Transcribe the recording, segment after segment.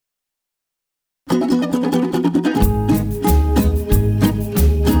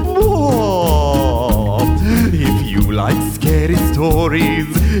like scary stories,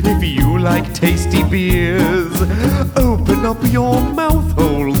 if you like tasty beers, open up your mouth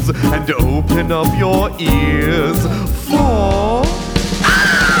holes and open up your ears for... Booze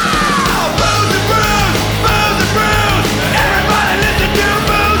and Brews! Booze and Brews! Everybody listen to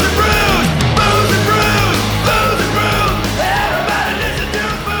Booze and Brews! Booze and Brews! Booze and Brews! Everybody listen to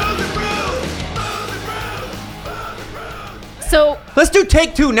Booze and Brews! Booze and Brews! Booze and Brews! So let's do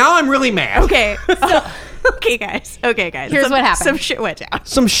take 2. Now I'm really mad. Okay. Okay, guys. Here's what happened. Some shit went down.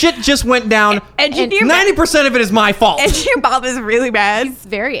 Some shit just went down. Engineer 90% of it is my fault. Engineer Bob is really mad. he's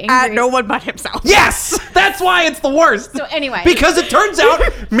very At angry. no one but himself. Yes! That's why it's the worst. So anyway. Because it turns out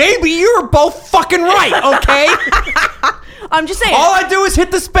maybe you're both fucking right, okay? I'm just saying. All I do is hit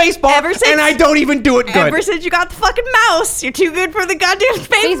the space bar, Ever since- and I don't even do it good. Ever since you got the fucking mouse, you're too good for the goddamn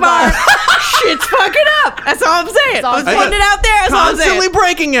space bar. bar. Shit's fucking up. That's all I'm saying. all I I'm was saying. putting it out there. That's all I'm Constantly saying.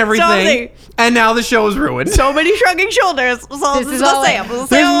 breaking everything, saying. and now the show is ruined. So many shrugging shoulders. That's all This I'm is all saying. it.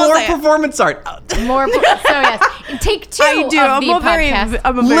 There's more performance art. More. So yes, take 2 I do. of the podcast.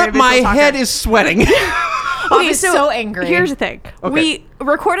 I'm a very My visual head talker. is sweating. Bob is so angry. Here's the thing. Okay. We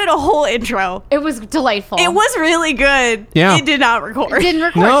recorded a whole intro. It was delightful. It was really good. Yeah. It did not record. It didn't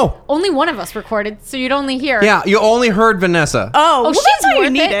record. No. Only one of us recorded, so you'd only hear. Yeah, you only heard Vanessa. Oh, well, she's that's all you worth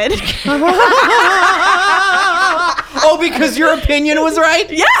it. needed. Oh, because your opinion was right?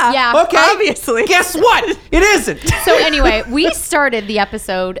 Yeah. Yeah. Okay. Obviously. Guess what? It isn't. So anyway, we started the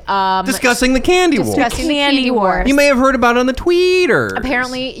episode Discussing the candy war. discussing the Candy candy war. wars. You may have heard about it on the tweeters.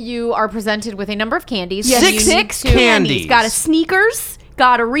 Apparently, you are presented with a number of candies. Yes, and you need six to- candies. Got a Sneakers,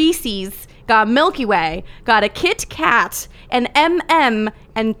 got a Reese's, got a Milky Way, got a Kit Kat, an M&M,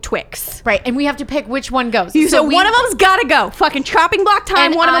 and Twix. Right, and we have to pick which one goes. So we- one of them's gotta go. Fucking chopping block time.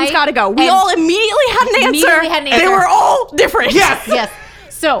 And One of them's I- gotta go. We and all immediately had an answer. immediately had an They answer. were all different. Yes. Yes.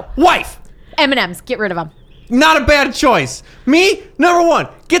 So Wife. M&M's, get rid of them. Not a bad choice. Me, number 1.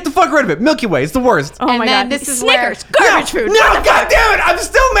 Get the fuck rid of it. Milky Way is the worst. Oh And my then god. this is Snickers. where- Garbage food. No, god damn it. I'm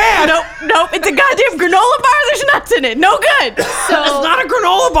still mad. Nope. It's a goddamn granola bar. There's nuts in it. No good. So It's not a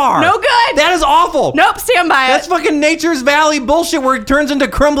granola bar. No good. That is awful. Nope. Stand by That's it. fucking Nature's Valley bullshit where it turns into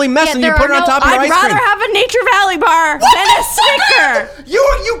crumbly mess Yeah, and you there put it are on no- top of your I'd ice rather cream. have a Nature Valley bar than a Snicker.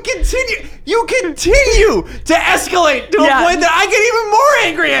 You continue to escalate to Yeah. a point that I get even more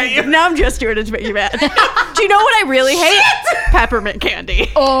angry at you. Now I'm just doing it to make you mad. Do you know what I really hate? Peppermint candy.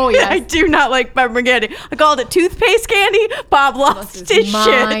 Oh, yes. I do not like peppermint candy. I called it toothpaste candy. Bob lost his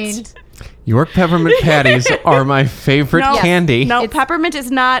mind. shit. York peppermint patties are my favorite No, candy. No, peppermint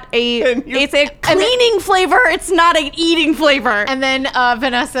is not a. And you- It's a cleaning flavor. It's not an eating flavor. And then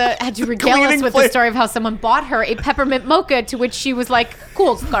Vanessa had to regale us Cleaning with flavor. the story of how someone bought her a peppermint mocha, to which she was like,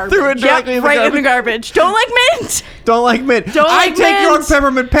 cool, it's garbage. Threw it Yep, directly in the right in garbage. the garbage. Don't like mint. Don't like mint. Don't I like take mint. York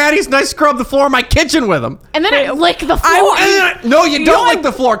peppermint patties and I scrub the floor of my kitchen with them. And then I lick the floor. No, you don't know like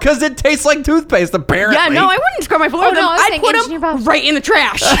the floor because it tastes like toothpaste, apparently. Yeah, no, I wouldn't scrub my floor Oh, with them. no, I was I'd saying put Engineer them Bob. right in the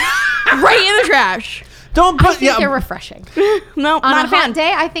trash. Right in the trash. Don't I put. think Yeah, they're refreshing. No, On not a a fan. hot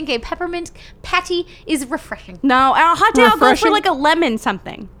day, I think a peppermint patty is refreshing. No, on a hot day I'll go for Refreshing. like a lemon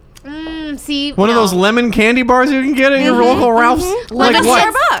something. See, one of no. those lemon candy bars you can get at your local Ralph's. Like Lemon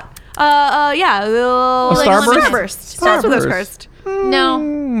what? Starbucks. Yeah. Starburst? Starburst. Starts with those Starburst. cursed. No.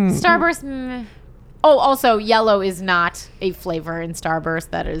 Starburst. Oh, also, yellow is not a flavor in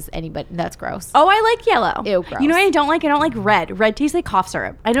Starburst. That is anybody. That's gross. Oh, I like yellow. Ew, gross. You know what I don't like? I don't like red. Red tastes like cough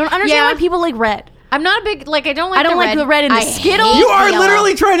syrup. I don't understand Yeah. why people like red. I'm not a big, like, I don't like I don't like the red in the I Skittles. hate You are the yellow.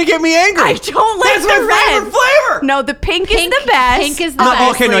 literally trying to get me angry. I don't like That's the my red. favorite flavor. No, the pink Pink- is the best. pink is the No,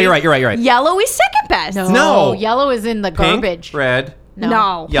 best. okay, no, you're right. Yellow is second best. No. Yellow is in the Pink, garbage. red.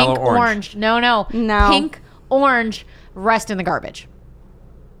 No. Pink, Yellow, orange. orange. No. No. Pink, orange, rest in the garbage.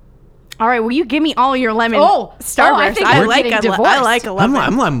 All right, will you give me all your lemon Starburst? I think I we're like getting a divorced.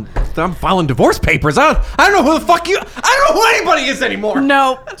 lemon. I'm filing divorce papers. I don't know who the fuck you. I don't know who anybody is anymore.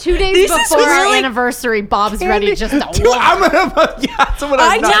 No. 2 days This is before our really- Bob's ready just to Dude, walk. I'm gonna. Yeah, that's what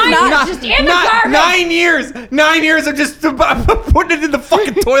I I'm did not- just in the garbage. 9 years. 9 years of just putting it in the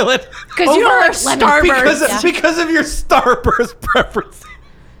fucking toilet. Because you Over don't like lemon. Starburst. because of your Starburst preference.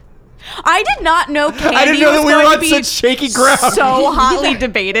 I did not know candy I didn't know was that we going were to on be such shaky ground. so hotly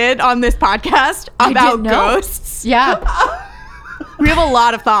debated on this podcast about didn't know. ghosts. Yeah. We have a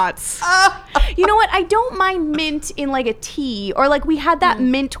lot of thoughts. You know what? I don't mind mint in like a tea, or like we had that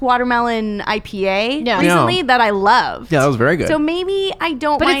mint watermelon IPA Yeah. recently Yeah. that I loved. Yeah, that was very good. So maybe I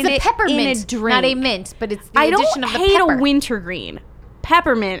don't But mind it's a it peppermint, in a drink. not a mint, but it's the I addition don't of the hate pepper. a wintergreen.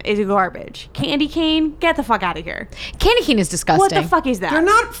 Peppermint is garbage. Candy cane, get the fuck out of here. Candy cane is disgusting. What the fuck is that? They're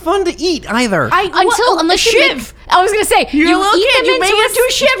not fun to eat either. Unless you shiv. make, I was gonna say You're a little eat kid, them you make it into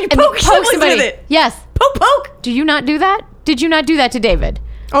a shiv, you and poke then siblings with it. Yes. Poke poke. Do you not do that? Did you not do that to David?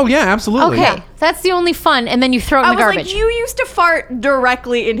 Oh yeah, absolutely. Okay, that's the only fun, and then you throw it in I the was garbage. like, you used to fart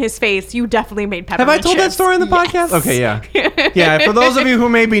directly in his face. You definitely made Have peppermint I told that chips. story in the podcast? Okay, yeah. Yeah, for those of you who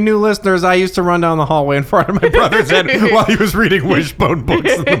may be new listeners, I used to run down the hallway in front of my brother's head while he was reading Wishbone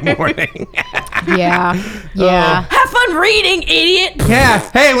books in the morning. Yeah. Yeah. Have fun reading, idiot. Yeah.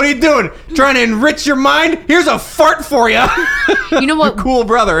 Hey, what are you doing? Trying to enrich your mind? Here's a fart for you. You know what? Cool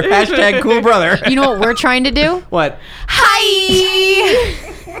brother. Hashtag cool brother. You know what we're trying to do? What? Hi.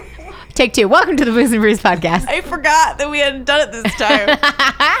 Take two. Welcome to the Booze and Brews podcast. I forgot that we hadn't done it this time.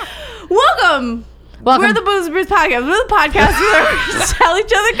 Welcome. Welcome. We're the Booze and Brews podcast. We're the podcast where we tell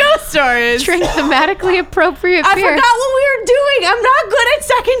each other ghost stories. Drink thematically appropriate I beer. forgot what we were doing. I'm not good at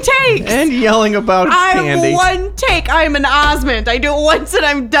second takes. And yelling about candy. I'm one take. I'm an Osmond. I do it once and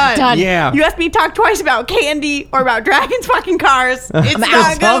I'm done. Done. Yeah. You asked me to talk twice about candy or about dragons fucking cars. It's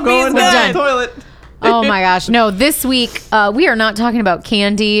not It's all gonna going be down good. the toilet. Oh my gosh. No, this week we are not talking about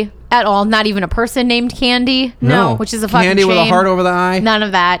candy at all. Not even a person named Candy. No. Which is a fucking Candy with a shame. heart over the eye. None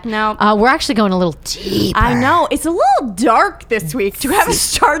of that. No. We're actually going a little deeper. I know. It's a little dark this week to have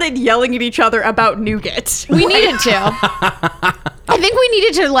started yelling at each other about nougat. We needed to. I think we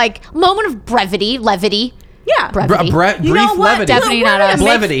needed to, like, moment of levity. Yeah. Brevity. You know brief what? levity. Definitely not us.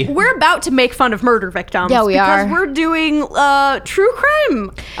 Levity. We're about to make fun of murder victims. Yeah, we because are. we're doing true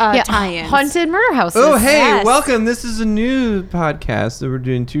crime tie-ins. Haunted murder houses. Oh, hey, Yes. welcome. This is a new podcast that we're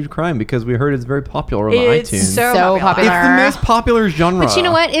doing true crime because we heard it's very popular on It's iTunes. So popular. It's the most popular genre. But you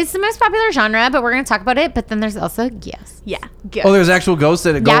know what? It's the most popular genre, but we're going to talk about it. But then there's also ghosts. Yeah. Good. Oh, there's actual ghosts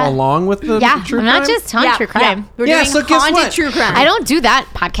that go Yeah. along with the Yeah, true I'm crime? not just telling true crime. We're Yeah, doing so guess haunted what? true crime. I don't do that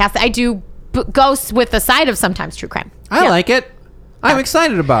podcast. I do ghosts with the side of sometimes true crime. I like it. I'm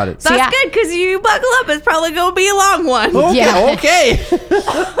excited about it. That's yeah. good because you buckle up. It's probably going to be a long one. Okay, Yeah. okay.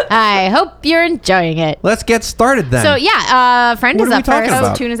 I hope you're enjoying it. Let's get started then. So yeah, friend What is are we up talking first.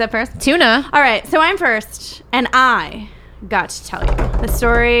 about? Oh, Tuna's up first. Tuna. All right, so I'm first, and I got to tell you the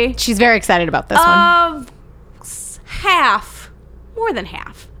story She's very excited about this one. of more than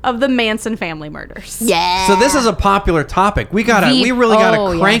half of the Manson family murders. Yeah. So this is a popular topic. We really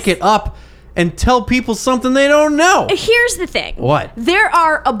gotta crank yes. it up and tell people something they don't know. Here's the thing. What? There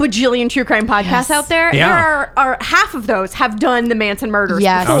are a bajillion true crime podcasts Yes. out there. Yeah. There are half of those have done the Manson murders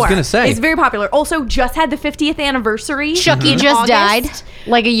Yes. before. I was gonna say. It's very popular. Also, just had the 50th anniversary. Chucky in just August. died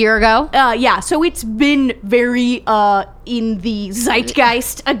like a year ago. Yeah, so it's been very in the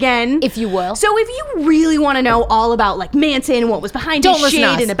zeitgeist again, If you will. So if you really want to know all about like Manson and what was behind Don't his listen to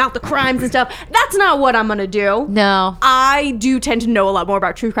shit us. and about the crimes and stuff, that's not what I'm gonna do. No. I do tend to know a lot more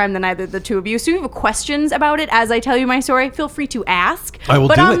about true crime than either the two of you. So if you have questions about it as I tell you my story, feel free to ask. I will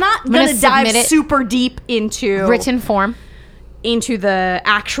but do I'm it. not I'm gonna gonna dive submit it. super deep into Written form. into the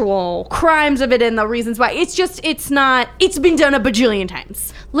actual crimes of it and the reasons why. It's been done a bajillion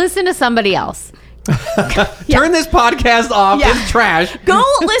times. Listen to somebody else. Turn this podcast off. Yeah. It's trash. Go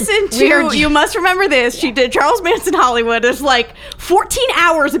listen Weird. to, you must remember this. She did Charles Manson Hollywood. There's like 14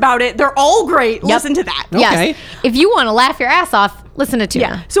 hours about it. They're all great. Listen to that. Okay. Yes. If you want to laugh your ass off, listen to Tuna.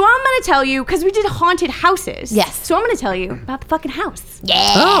 Yeah. So I'm going to tell you, because we did haunted houses. Yes. So I'm going to tell you about the fucking house.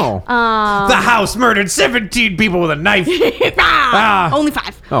 Yeah. Oh. The house murdered 17 people with a knife. Only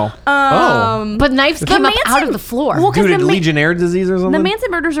 5. Oh. But knives came up out of the floor. Well, because Due to the, Legionnaire disease or something? the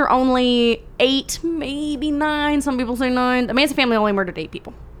Manson murders are only 8, maybe 9. Some people say 9. The Manson family only murdered 8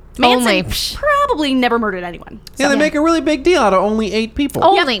 people. Manson Only. Psh. probably never murdered anyone. yeah, they make a really big deal out of only 8 people.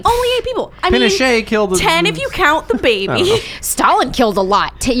 Oh. Yep, Only. only 8 people. I mean, Pinochet killed 10 if you count the I don't baby. know. Stalin killed a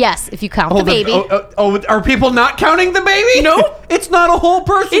lot. Yes, if you count the baby. Are people not counting the baby? Nope. It's not a whole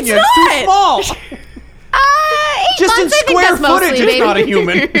person It's yet. It's too not. small. 8 Just in months, I think square that's mostly footage, it's baby. not a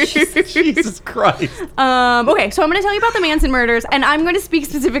human. Jesus Christ. Okay, so I'm going to tell you about the Manson murders, and I'm going to speak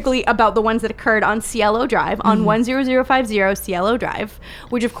specifically about the ones that occurred on Cielo Drive, on 10050 Cielo Drive,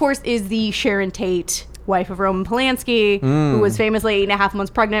 which of course is the Sharon Tate, wife of Roman Polanski, who was famously 8.5 months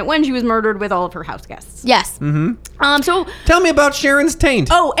pregnant when she was murdered with all of her house guests. Yes. So, Tell me about Sharon's taint.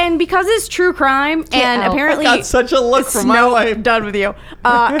 oh, and because it's true crime, and Yeah. apparently I got such a look from my life. done with you,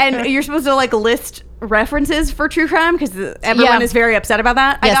 and you're supposed to like list references for true crime because everyone Yeah. is very upset about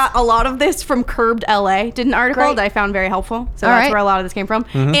that. Yes. I got a lot of this from Curbed LA, did an article Great. that I found very helpful. So All that's right. where a lot of this came from.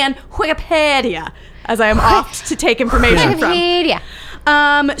 Mm-hmm. And Wikipedia, as I am oft to take information from. Yeah.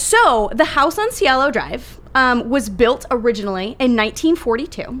 So the house on Cielo Drive was built originally in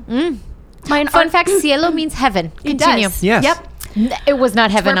 1942. Fun fact: cielo means heaven. It Continue. does. Yes. Yep. It was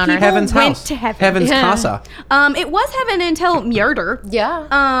not heaven where on earth. people Heaven's went house. to heaven. Heaven's Yeah. casa. It was heaven until murder.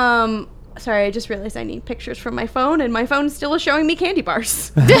 Yeah. Sorry, I just realized I need pictures from my phone, and my phone still is showing me candy bars.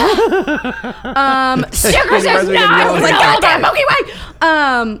 Sticker says no. I was like, goddamn, okay,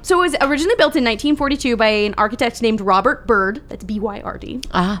 why? So it was originally built in 1942 by an architect named Robert Byrd. That's B-Y-R-D.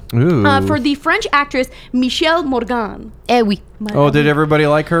 Ooh. For the French actress Michelle Morgan. Eh oui. Oh, did everybody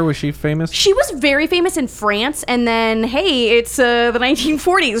like her? Was she famous? She was very famous in France, and then, hey, it's the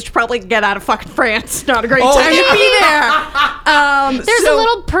 1940s. Should probably get out of fucking France. Not a great time to be there. There's a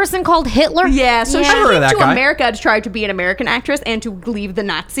little person called Hitler. Yeah, so she I've heard of came that to guy. America to try to be an American actress and to leave the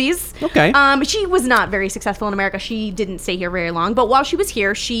Nazis. Okay. She was not very successful in America. She didn't stay here very long, but while she was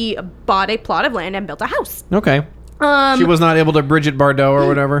here, she bought a plot of land and built a house. Okay. She was not able to Bridget Bardot or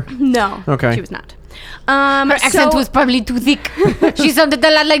whatever. No. Okay. She was not. Her accent was probably too thick. She sounded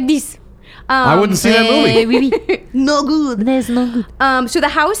a lot like this. I wouldn't see that movie. Oui, oui. No good. There's no good. So the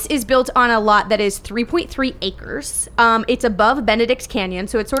house is built on a lot that is 3.3 acres. It's above Benedict Canyon,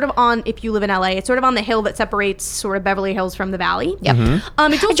 so it's sort of on, if you live in LA, it's sort of on the hill that separates sort of Beverly Hills from the valley. Yep. It's I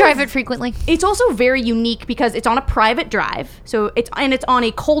also, drive it frequently. It's also very unique because it's on a private drive. So it's on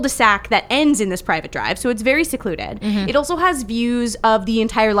a cul-de-sac that ends in this private drive, so it's very secluded. It also has views of the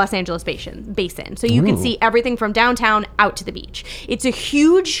entire Los Angeles basin. So you can see everything from downtown out to the beach. It's a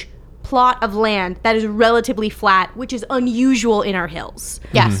huge plot of land that is relatively flat, which is unusual in our hills.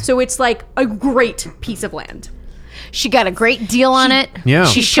 Yes. So it's like a great piece of land. She got a great deal on it. Yeah.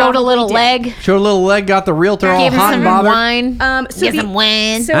 She showed a little probably leg. Showed a little leg, got the realtor all Gave him hot and some bothered. wine. So Give some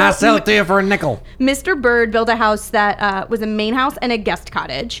wine. so I sell it to you for a nickel. Mr. Byrd built a house that was a main house and a guest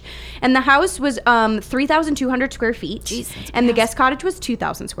cottage. And the house was 3,200 square feet. Jeez, that's a and the house. guest cottage was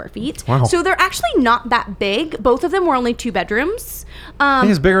 2,000 square feet. Wow. So they're actually not that big. Both of them were only 2 bedrooms. I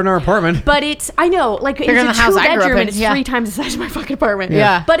think it's bigger than our apartment. But it's, I know, like Bigger than it's the a house I grew up 2-bedroom in, and it's yeah. 3 times the size of my fucking apartment.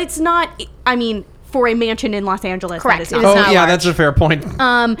 Yeah. But it's not, I mean, for a mansion in Los Angeles. Correct. That is It not is Oh, not yeah, large. that's a fair point.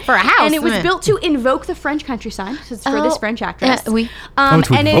 For a house. And it was mm. built to invoke the French countryside. So it's for this Oh, French actress. oui. Oh,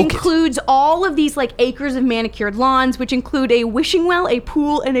 to and it invoke it. includes all of these like acres of manicured lawns, which include a wishing well, a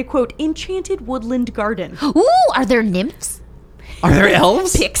pool, and a quote enchanted woodland garden. Ooh, are there nymphs? Are there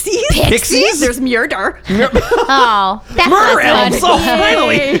elves? Pixies. Pixies? There's Murder. Oh, that's Murder not elves! good. Oh,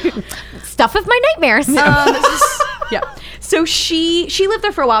 finally! Stuff of my nightmares. Yeah. So she lived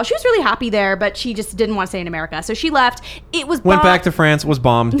there for a while. She was really happy there, but she just didn't want to stay in America. So she left. It was Went back to France, was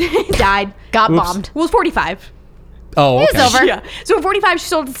bombed. died. Got Oops. bombed. Was 45. Oh, It's okay. over. Yeah. So at 45, she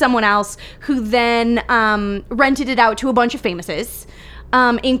sold it to someone else who then rented it out to a bunch of famouses,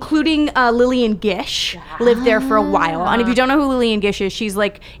 including Lillian Gish, lived there for a while. And if you don't know who Lillian Gish is, she's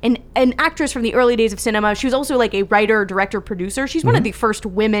like an actress from the early days of cinema. She was also like a writer, director, producer. She's one of the first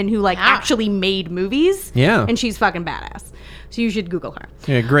women who like actually made movies. Yeah. And she's fucking badass. So you should Google her.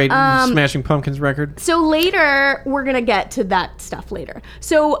 Yeah, great Smashing Pumpkins record. So later, we're going to get to that stuff later.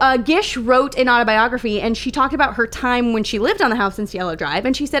 So Gish wrote an autobiography, and she talked about her time when she lived on the house in Cielo Drive,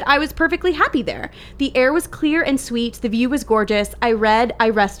 and she said, I was perfectly happy there. The air was clear and sweet. The view was gorgeous. I read, I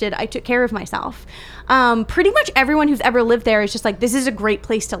rested, I took care of myself. Pretty much everyone who's ever lived there is just like, this is a great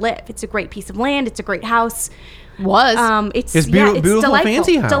place to live. It's a great piece of land. It's a great house. Was. It's It's beautiful, delightful.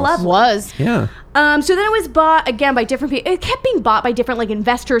 fancy house. Delightful. Was. Yeah. So then it was bought again by different people. It kept being bought by different like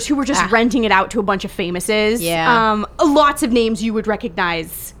investors who were just renting it out to a bunch of famouses. Yeah. Lots of names you would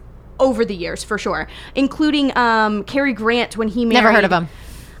recognize over the years for sure, including Cary Grant when he married. Never heard of him.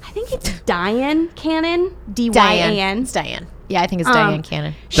 I think it's Diane Cannon. D-Y-A-N. It's Diane. Yeah, I think it's Diane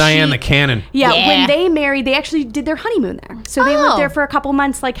Cannon. Diane the Cannon. Yeah, Yeah. when they married, they actually did their honeymoon there. So they lived Oh. there for a couple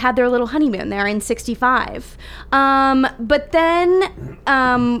months, like had their little honeymoon there in 65. But then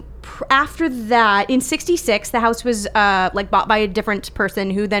after that, in 66, the house was like bought by a different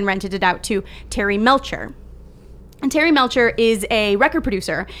person who then rented it out to Terry Melcher. And Terry Melcher is a record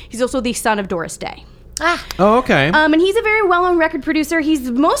producer. He's also the son of Doris Day. Oh, okay. And he's a very well-known record producer. He's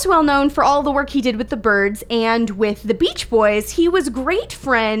most well-known for all the work he did with the Byrds and with the Beach Boys. He was great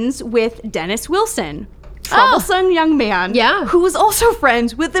friends with Dennis Wilson, troublesome young man, Yeah. who was also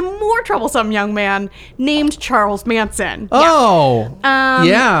friends with a more troublesome young man named Charles Manson. oh.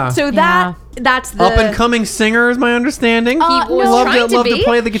 Yeah. So that's the Up and coming singer is my understanding. He was love trying to love be. to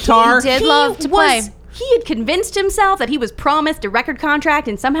play the guitar. He did love to play. He had convinced himself that he was promised a record contract,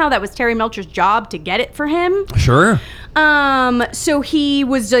 and somehow that was Terry Melcher's job to get it for him. Sure. So he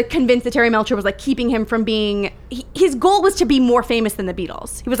was convinced that Terry Melcher was like keeping him from being. His goal was to be more famous than the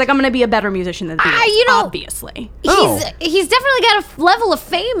Beatles. He was like, I'm going to be a better musician than the Beatles. you know- obviously. Oh. He's definitely got a level of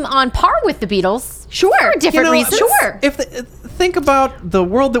fame on par with the Beatles. Sure. For different reasons. Sure. If think about the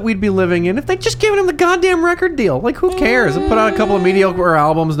world that we'd be living in if they just given him the goddamn record deal. Like, who cares? Put out a couple of mediocre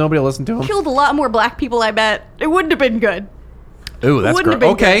albums, nobody will listen to them. Killed a lot more black people, I bet. It wouldn't have been good. Ooh, that's Wouldn't great. have been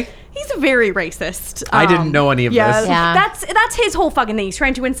Okay. good. He He's very racist. I didn't know any of this. Yeah. That's his whole fucking thing. He's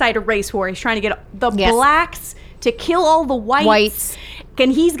trying to incite a race war. He's trying to get the Yes. blacks to kill all the whites.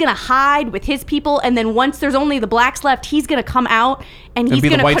 And he's gonna hide with his people, and then once there's only the blacks left, he's gonna come out and he's be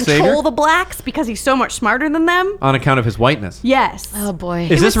the gonna white control savior? the blacks because he's so much smarter than them. On account of his whiteness. Yes. Oh boy.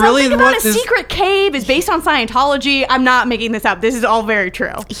 Is this really Something about what a is? secret cave is based on Scientology. I'm not making this up. This is all very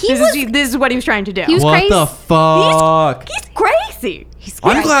true. This is what he was trying to do. was What crazy. the fuck? He's crazy.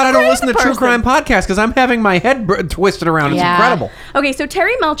 I'm glad I don't listen to true person. crime podcasts because I'm having my head twisted around. It's Yeah. incredible. Okay, so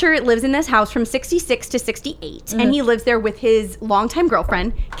Terry Melcher lives in this house from 66 to 68, and he lives there with his longtime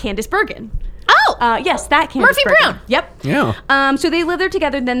girlfriend, Candace Bergen. Oh, Yes, that Candace Murphy Bergen. Brown. Yep. Yeah. So they lived there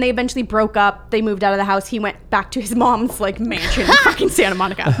together. Then they eventually broke up. They moved out of the house. He went back to his mom's like mansion in fucking Santa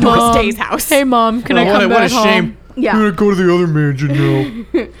Monica, Doris Day's house. Hey, Mom, can I what, come what back a home? shame. Yeah. I'm gonna go to the other mansion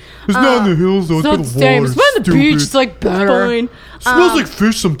now. It's not in the hills though. It's It's by not the the same. water. It's by the beach. It's like better. Fine. Smells like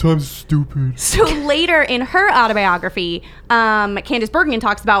fish sometimes. It's stupid. So later in her autobiography, Candace Bergen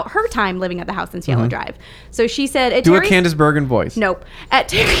talks about her time living at the house in Cielo Drive. So she said, at Do a Terry's- Candace Bergen voice. Nope. What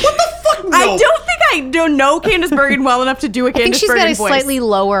the fuck? I No. don't think I don't know Candace Bergen well enough to do a I think Candace she's Bergen got a voice. slightly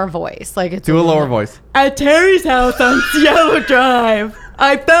lower voice. Like it's Do a lower voice. At Terry's house on Cielo Drive,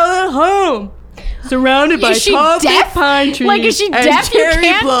 I felt at home. Surrounded by Is she tall big deaf? pine trees Like, is she and deaf? You cherry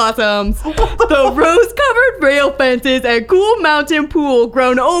can't- blossoms, the rose-covered rail fences and cool mountain pool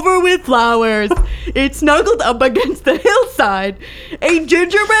grown over with flowers. It snuggled up against the hillside, a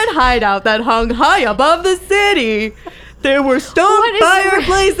gingerbread hideout that hung high above the city. There were stone What is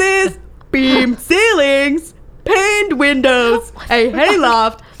fireplaces, beamed ceilings, paned windows, a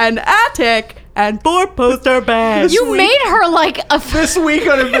hayloft, an attic, and 4 poster beds. You made her like a. This week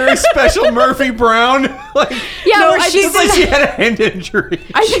on a very special Murphy Brown. Like, Yeah, No, where I she's it's like she had a hand injury.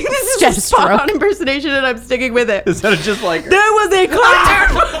 I think this is Just a spot-on stroke. impersonation, and I'm sticking with it. Instead of just like. There was a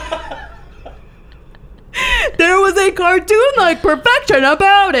cartoon. There was a cartoon-like perfection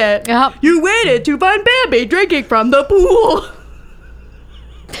about it. Yep. You waited to find Bambi drinking from the pool.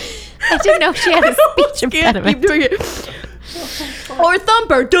 I didn't know she had a speech Can't keep impediment. doing it. Or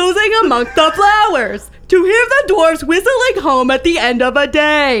Thumper dozing amongst the flowers. To hear the dwarfs whistling home at the end of a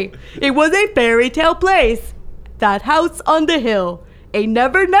day. It was a fairy tale place. That house on the hill. A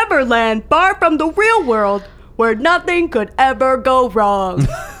never never land far from the real world where nothing could ever go wrong.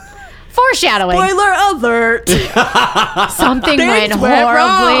 Foreshadowing. Spoiler alert. Something went Things went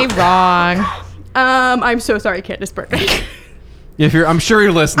horribly wrong. I'm so sorry, Candace Bergen. I'm sure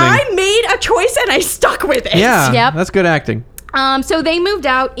you're listening. I made a choice and I stuck with it. yeah. Yep. That's good acting. So they moved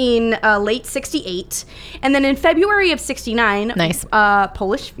out in late 68. And then in February of 69. Nice.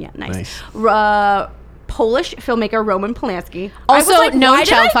 Polish. Yeah, nice. Polish filmmaker Roman Polanski. Also, I was like, known why did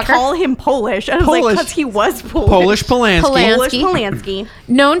child I fucker. call him Polish? And I was like, Polish. because he was Polish. Polish Polanski. Polish Polanski. Polanski.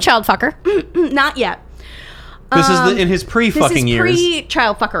 Known child fucker. Not yet. This is in his pre-fucking This is years.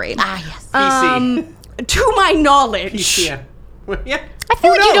 pre-child fuckery. Ah, yes. To my knowledge. Yeah. Yeah. I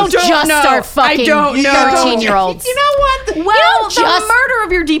feel like you don't Don't just know. start fucking I don't know. 13-year-olds. You know what? Well, the just- murder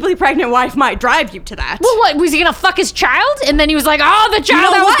of your deeply pregnant wife might drive you to that. Well, what? Was he gonna fuck his child? And then he was like, oh, the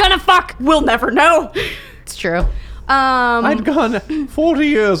child know I was what? gonna fuck. We'll never know. It's true. I'd gone 40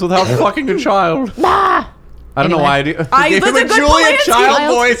 years without fucking a child. Ah. I don't know why I do. I gave was him a good Julia Polanski.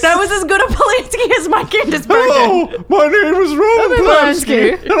 Child voice. That was as good a Polanski as my Candace Bergen. Hello, my name is Roman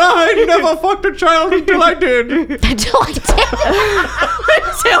Polanski. Polanski, and I never fucked a child until I did. Until I did.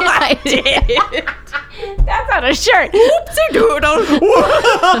 Until I did. That's on a shirt. Oopsie doodle.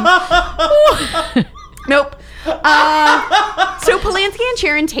 Nope. So Polanski and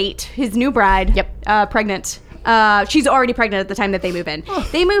Sharon Tate, his new bride, pregnant. She's already pregnant at the time that they move in.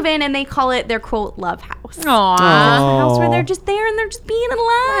 They move in and they call it their quote love house. Aww. House where they're just there and they're just being in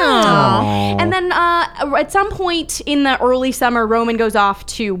love. And then at some point in the early summer, Roman goes off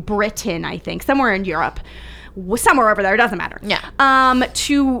to Britain, I think, somewhere in Europe. Somewhere over there, it doesn't matter. Yeah.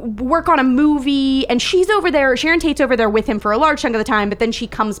 To work on a movie, and she's over there. Sharon Tate's over there with him for a large chunk of the time, but then she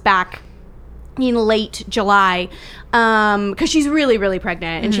comes back in late July because she's really, really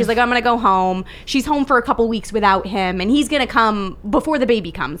pregnant, and she's like, I'm gonna go home. She's home for a couple weeks without him, and he's gonna come before the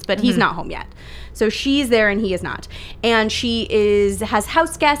baby comes, but he's not home yet. So she's there and he is not, and she has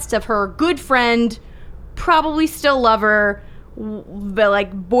house guests of her good friend, probably still lover, but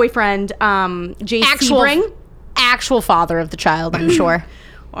like boyfriend, Jay Sebring. Actual father of the child, I'm sure.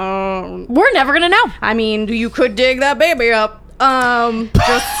 Um, We're never gonna know. I mean, you could dig that baby up.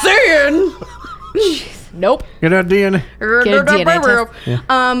 Just saying. Nope. Get that DNA. Get a DNA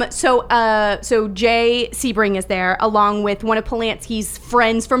test. So Jay Sebring is there along with one of Polanski's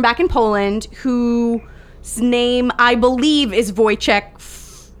friends from back in Poland, whose name I believe is Wojciech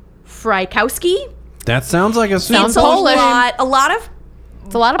Frykowski. That sounds like a Sounds super Polish. A lot of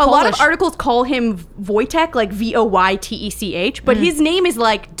It's a lot of a lot Polish. of articles call him Wojtek, like Voytech, but his name is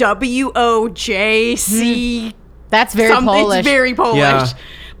like Wojc. That's very Polish. It's very Polish, Yeah.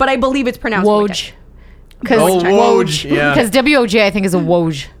 but I believe it's pronounced Woj. Wojtek. Oh, Woj. Yeah. Because WOJ, I think, is a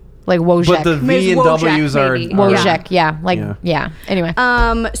Woj. Like Wojek. But the V and Wojak, W's are... maybe. Wojek, yeah. Like, Yeah. yeah. Anyway.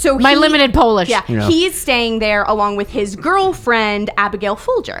 So My limited Polish. Yeah, Yeah. he is staying there along with his girlfriend Abigail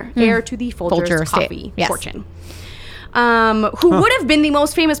Folger, heir to the Folgers Folger estate. coffee Yes. fortune. Who would have been the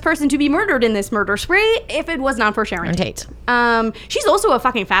most famous person to be murdered in this murder spree if it was not for Sharon Tate. She's also a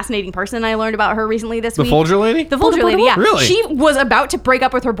fucking fascinating person. I learned about her recently this The week. Folger lady? The Folger lady, yeah. Really? She was about to break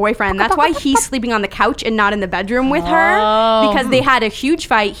up with her boyfriend. That's why he's sleeping on the couch and not in the bedroom with her, because they had a huge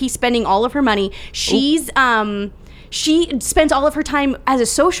fight. He's spending all of her money. She spends all of her time as a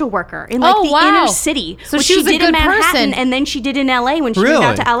social worker in like Oh, the wow. inner city. So which she was a did good in Manhattan person. and then she did in LA when she moved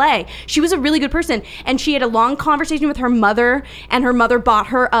out to LA. She was a really good person. And she had a long conversation with her mother, and her mother bought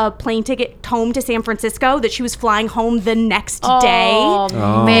her a plane ticket home to San Francisco that she was flying home the next day. Oh,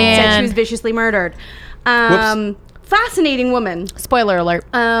 Said man. she was viciously murdered. Fascinating woman. Spoiler alert.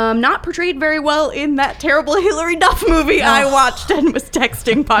 Not portrayed very well in that terrible Hillary Duff movie I watched and was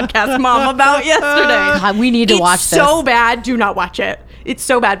texting podcast mom about yesterday. God, we need to watch It's this. so bad. Do not watch it. It's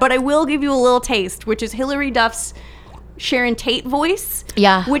so bad. But I will give you a little taste, which is Hillary Duff's Sharon Tate voice.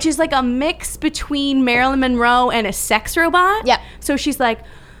 Yeah. Which is like a mix between Marilyn Monroe and a sex robot. Yep. So she's like,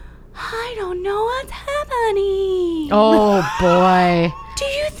 I don't know what's happening. Oh, boy. Do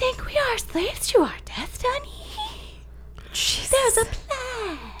you think we are slaves to our destiny? There's a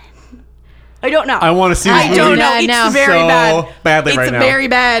plan. I don't know. I want to see this I movie don't know. Yeah, It's no. very so bad. badly It's right now. very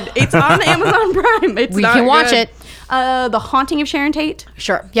bad. It's on Amazon Prime. It's We not can watch good. it. The Haunting of Sharon Tate.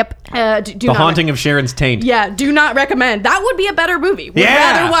 Sure. Yep. Do The not Haunting of Sharon's Taint. Yeah, do not recommend. That would be a better movie. Would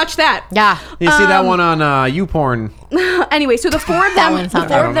Yeah. rather watch that. Yeah. You see that one on YouPorn. Anyway, so the four of That them, one's the not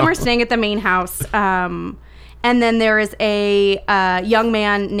four bad. of them are staying at the main house. And then there is a young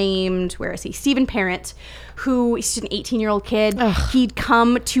man named, where is he? Stephen Parent, who is just an 18-year-old kid. He'd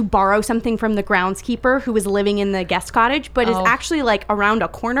come to borrow something from the groundskeeper who was living in the guest cottage, but is Oh. actually like around a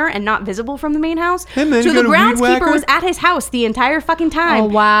corner and not visible from the main house. Hey, man, so you the got a weed groundskeeper whacker? was at his house the entire fucking time. Oh,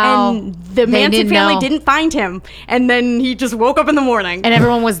 wow. And the They Manson didn't family know. didn't find him. And then he just woke up in the morning. And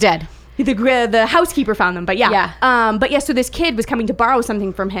everyone was dead. The housekeeper found them, but yeah. Yeah. So this kid was coming to borrow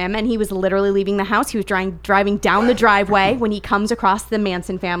something from him, and he was literally leaving the house. He was driving down the driveway when he comes across the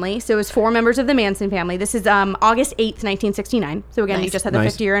Manson family. So it was 4 members of the Manson family. This is August 8th, 1969. So again, we Nice. just had the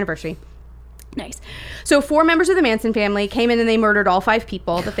Nice. 50-year anniversary. Nice. So 4 members of the Manson family came in and they murdered all 5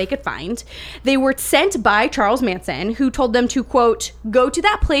 people that they could find. They were sent by Charles Manson, who told them to, quote, go to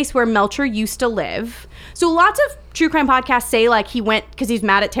that place where Melcher used to live. So lots of true crime podcasts say like he went because he's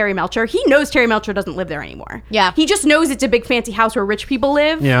mad at Terry Melcher. He knows Terry Melcher doesn't live there anymore. Yeah. He just knows it's a big fancy house where rich people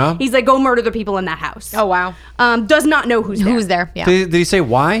live. Yeah. He's like, go murder the people in that house. Oh, wow. Does not know who's there. Who's there? Yeah. Did he say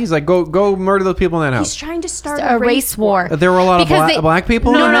why? He's like, go murder the people in that He's house. trying to start A race war. There were a lot of Because they- black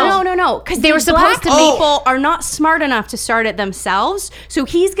people No, in that house? no. Because They were supposed to black be- people are not smart enough to start it themselves. So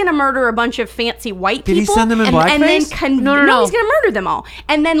he's gonna murder a bunch of fancy white Did he people. send them in and then blackface? No. he's gonna murder them all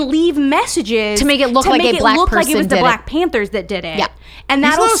and then leave messages To make it look like a black like it person was the did it. Black Panthers that did it. Yeah. And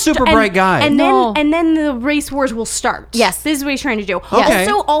He's that'll not a super st- bright guy. And No. then the race wars will start. Yes. This is what he's trying to do. Okay.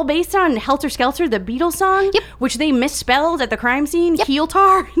 Also, all based on Helter Skelter, the Beatles song, Yep. which they misspelled at the crime scene.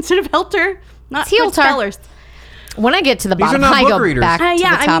 Heeltar instead of Helter. Not It's Heeltar. good spellers. When I get to the These are bottom, not I book go readers. back to the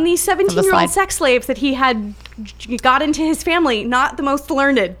Yeah, top I mean, these of the 17-year-old slide. sex slaves that he had got into his family, not the most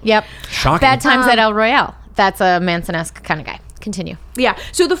learned. Yep. Shocking. Bad Times at El Royale. That's a Manson-esque kind of guy. Continue. Yeah.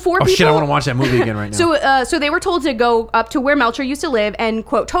 So the 4 Oh people. shit! I want to watch that movie again right now. So they were told to go up to where Melcher used to live and,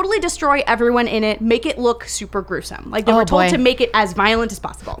 quote, totally destroy everyone in it, make it look super gruesome. Like they Oh, were told boy. to make it as violent as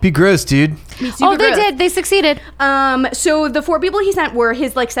possible. Be gross, dude. Be Oh, super they gross. did. They succeeded. So the 4 people he sent were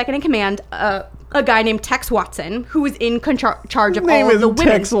his like second in command, a guy named Tex Watson, who was in charge of all of the women.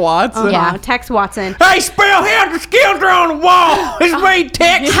 Tex Watson. Yeah. Tex Watson. Hey, spell Helter Skelter on the wall. It's me,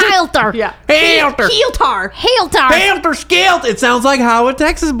 Tex. Helter. Yeah. Helter. Heeltar. Hailtar. Helter Skelter. It sounds like how a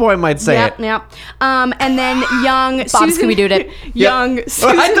Texas boy might say Yep, it. yep. And then young Bob Susan. Scooby-Dooed it. Young Yep.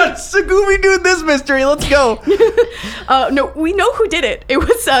 Susan. I thought Scooby Doo this mystery. Let's go. No, we know who did it. It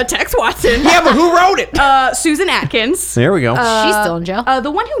was Tex Watson. Yeah, but who wrote it? Susan Atkins. There we go. She's still in jail.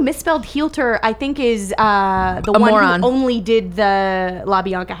 The one who misspelled Heelter, I think, is the A one moron. who only did the La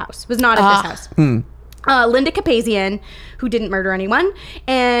Bianca house. Was not at this house. Linda Kapazian, who didn't murder anyone,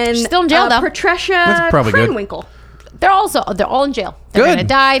 and She's still in jail, though. Patricia That's probably good. Krenwinkel. they're all in jail. They're Good. gonna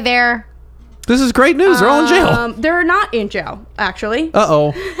die there. This is great news. They're all in jail. They're not in jail, actually.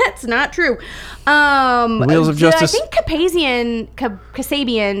 Uh-oh. That That's not true. Wheels of Justice. I think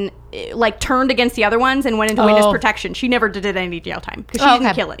Kasabian like turned against the other ones and went into witness protection. She never did any jail time because she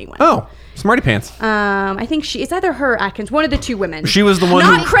didn't kill anyone. Oh, smarty pants. I think it's either her or Atkins, one of the two women. She was the one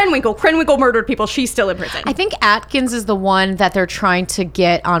Not who... Krenwinkel. Krenwinkel murdered people. She's still in prison. I think Atkins is the one that they're trying to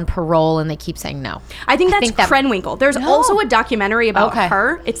get on parole, and they keep saying no. I think that's Krenwinkel. There's No. also a documentary about Okay.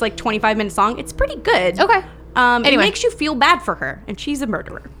 her. It's like 25 minutes long. It's pretty good. Okay. It Anyway. makes you feel bad for her, and she's a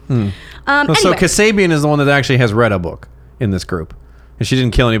murderer. So Anyway. Kasabian is the one that actually has read a book in this group. And she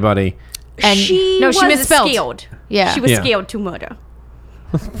didn't kill anybody. And she she was misspelled. scaled. Yeah. She was Yeah. scaled to murder.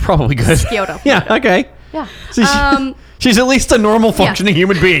 Probably good. Scaled up. Yeah, okay. Yeah. So she's at least a normal functioning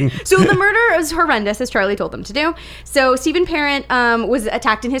human being. So the murder is horrendous, as Charlie told them to do. So Stephen Parent was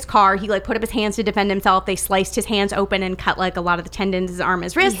attacked in his car. He like put up his hands to defend himself. They sliced his hands open and cut like a lot of the tendons, his arm,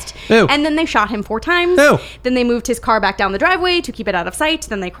 his wrist. Ew. And then they shot him 4 times. Ew. Then they moved his car back down the driveway to keep it out of sight.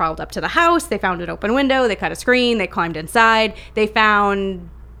 Then they crawled up to the house. They found an open window. They cut a screen. They climbed inside. They found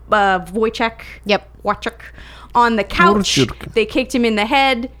Wojciech. Yep. Wojciech on the couch. Wojciech. They kicked him in the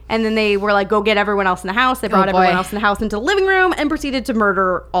head, and then they were like, go get everyone else in the house. They brought boy. everyone else in the house into the living room and proceeded to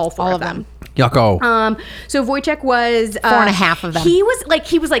murder all 4 of them. Yucko. So Wojciech was 4.5 of them. He was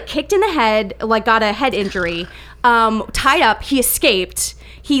like kicked in the head, like got a head injury, tied up. He escaped.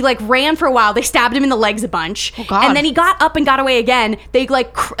 He like ran for a while. They stabbed him in the legs a bunch. Oh, God. And then he got up and got away again. They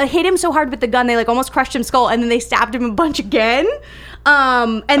like hit him so hard with the gun they like almost crushed his skull. And then they stabbed him a bunch again.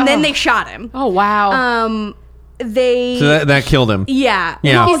 And then they shot him. Oh, wow. So that killed him. Yeah.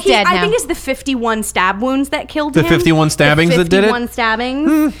 Yeah. Well, He's dead I now. think it's the 51 stab wounds that killed The him. 51 stabbings that did it? 51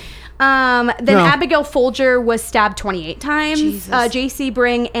 stabbings. Then No. Abigail Folger was stabbed 28 times. Jesus. J.C.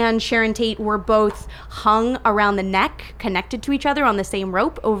 Bring and Sharon Tate were both hung around the neck, connected to each other on the same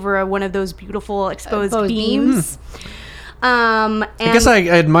rope over one of those beautiful exposed Exposed beams. I guess I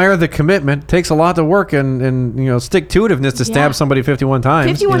admire the commitment. It takes a lot to work and stick-to-itiveness to stab somebody 51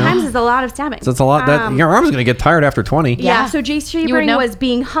 times. 51 you know? times is a lot of stabbing. So it's a lot. That your arm's going to get tired after 20. Yeah, Yeah. so J.C. You would Bring know. was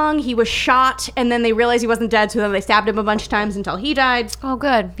being hung. He was shot, and then they realized he wasn't dead, so then they stabbed him a bunch of times until he died. Oh,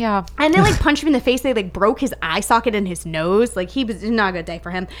 good. Yeah. And they like punched him in the face. They like broke his eye socket in his nose. Like he was not a good day for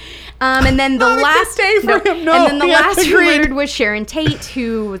him. And then the Not a good last day for him, no. And then the Yeah, last who agreed. murdered was Sharon Tate,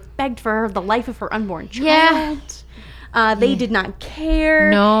 who begged for the life of her unborn child. Yeah. They did not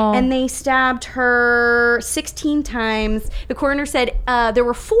care. No. And they stabbed her 16 times. The coroner said there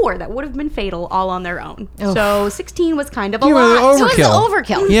were 4 that would have been fatal all on their own. Oof. So 16 was kind of a You were lot. So it's overkill.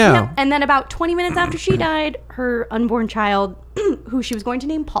 overkill. Yeah. Yep. And then about 20 minutes after she died, her unborn child, who she was going to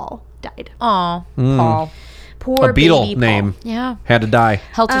name Paul, died. Oh, Paul. Poor A Beatle baby Paul. name. Yeah. Had to die.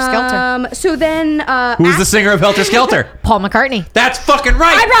 Helter Skelter. So then, Who's the singer of Helter Skelter? Paul McCartney. That's fucking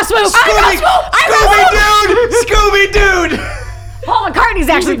right. Eyebrow swoop. Scooby Dude. Paul McCartney's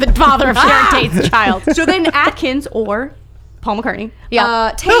actually the father of Sharon Tate's child. So then Atkins or Paul McCartney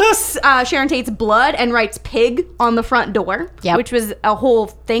Yeah. takes Sharon Tate's blood and writes "pig" on the front door, Yep. which was a whole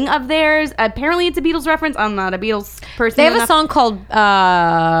thing of theirs. Apparently, it's a Beatles reference. I'm not a Beatles person. They have a enough- song called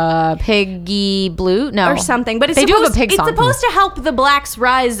Piggy Blue. No. or something, but it's they do supposed, have a pig it's song. supposed to help the blacks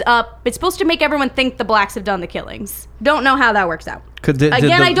rise up. It's supposed to make everyone think the blacks have done the killings. Don't know how that works out. Again,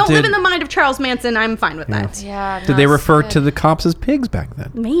 I don't live in the mind of Charles Manson. I'm fine with that. Yeah. Did they refer to the cops as pigs back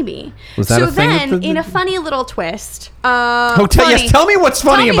then? Maybe. Was that so a thing with then, the- in a funny little twist, Oh, funny. yes. Tell me what's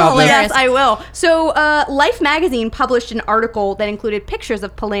funny me about this. hilarious. yes, I will. So, Life magazine published an article that included pictures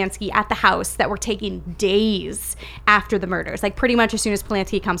of Polanski at the house that were taken days after the murders, like pretty much as soon as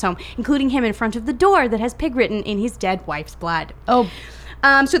Polanski comes home, including him in front of the door that has pig written in his dead wife's blood. Oh.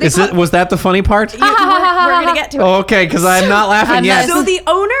 So they Was that the funny part? we're gonna get to it. Oh, okay, because I'm not laughing I'm yet. not- So the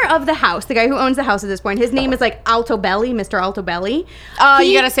owner of the house, the guy who owns the house at this point, his name is like Altobelli, Mr. Altobelli.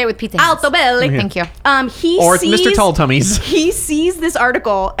 You gotta say it with pizza hands. Altobelli. Thank you. He Or it's sees, Mr. Tall Tummies. He sees this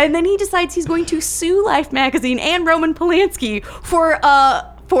article and then he decides he's going to sue Life magazine and Roman Polanski for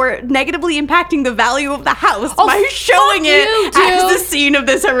negatively impacting the value of the house by showing fuck you, it as dude. the scene of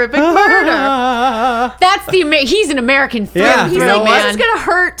this horrific murder. That's he's an American through Yeah, and He's through, you know like, what? this is gonna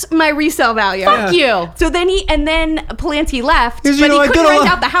hurt my resale value. Fuck you. So then Polanski left, Because, but you know, he I couldn't did a rent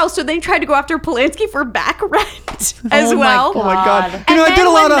lot- out the house, so they tried to go after Polanski for back rent as Oh my well. Oh my god! God. You know, And I did a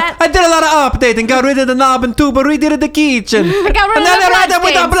then lot when of I did a lot of updating. Got rid of the knob and tube, but redid the kitchen. I got rid of the blood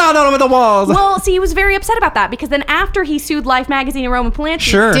with the stains. blood all over the walls. Well, see, he was very upset about that because then after he sued Life magazine and Roman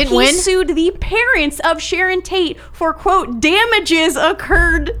Polanski, Sure. Didn't he win? sued the parents of Sharon Tate for quote damages that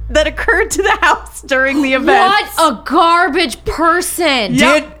occurred to the house during the event. What a garbage person.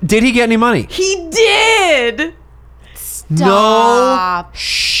 Did he get any money? He did. No Stop.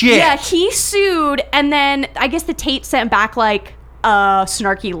 shit. Yeah, he sued, and then I guess the Tate sent back like a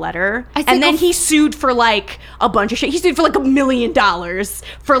snarky letter. I think And then of- he sued for like a bunch of shit. He sued for like $1 million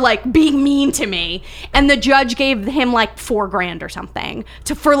for like being mean to me. And the judge gave him like $4,000 or something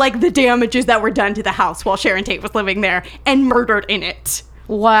for like the damages that were done to the house while Sharon Tate was living there and murdered in it.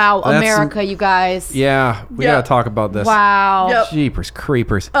 Wow, That's America, you guys. Yeah, we Yeah. gotta talk about this. Wow. Yep. Jeepers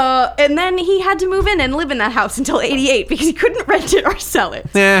creepers. And then he had to move in and live in that house until 88 because he couldn't rent it or sell it.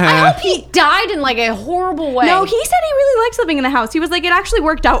 I hope he died in like a horrible way. No, he said he really likes living in the house. He was like, it actually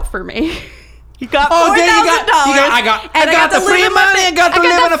worked out for me. He got Oh, $4,000. there you got- I got the free money. I got to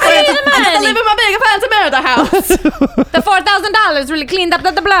live in a fancy. I got to live in my big fancy murder house. the $4,000 really cleaned up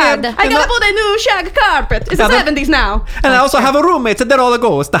the blood. I got to put a new shag carpet. It's the Yeah, 70s now. And I also have a roommate, so they're all a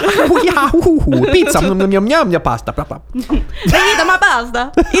ghost. Pizza, yum yum yum, your pasta. Blah, blah. They eat my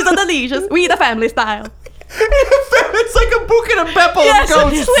pasta. It's so delicious. We eat a family style. It's like a book and a Beppo Yes,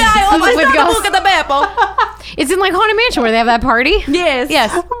 of ghosts. I always With got a ghosts. book at the Beppo. It's in like Haunted Mansion where they have that party. Yes.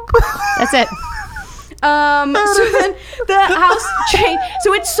 Yes. That's it. So then the house changed.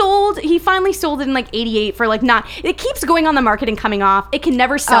 So it sold. He finally sold it in like 88 for like not. It keeps going on the market and coming off. It can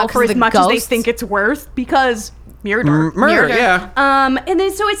never sell 'cause for of as the much as they ghosts? think it's worth because murder. Murder, yeah. And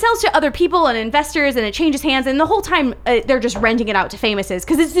then so it sells to other people and investors, and it changes hands. And the whole time they're just renting it out to famouses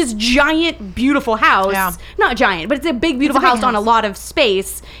because it's this giant, beautiful house. Yeah. Not giant, but it's a big, beautiful big house on a house. lot of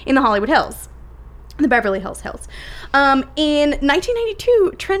space in the Hollywood Hills, the Beverly Hills Hills. In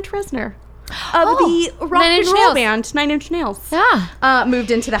 1992, Trent Reznor of the rock Nine and Inch roll Nails. band Nine Inch Nails Yeah. moved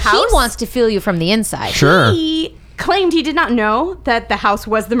into the house. He wants to feel you from the inside. Sure. He claimed he did not know that the house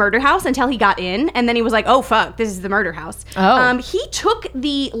was the murder house until he got in, and then he was like, "Oh fuck, this is the murder house." Oh. He took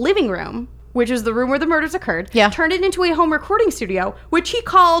the living room, which is the room where the murders occurred, Yeah. turned it into a home recording studio, which he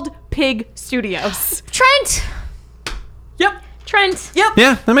called Pig Studios. Trent. Yep. Trent. Yep.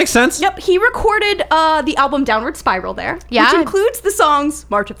 Yeah, that makes sense. Yep, he recorded the album Downward Spiral there, Yeah. which includes the songs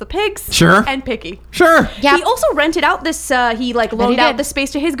March of the Pigs Sure. and Picky. Sure. Yeah. He also rented out this, he like loaned he out did. the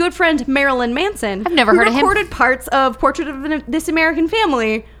space to his good friend Marilyn Manson. I've never who heard of him. recorded parts of Portrait of This American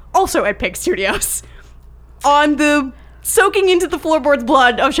Family, also at Pig Studios, on the soaking into the floorboards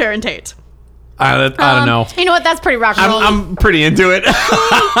blood of Sharon Tate. I don't know. You know what? That's pretty rock and roll. I'm pretty into it.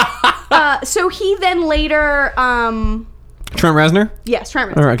 So he then later, Trent Reznor? yes,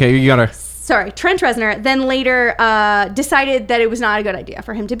 Trent Reznor. All right, okay, you gotta. Sorry, Trent Reznor then later decided that it was not a good idea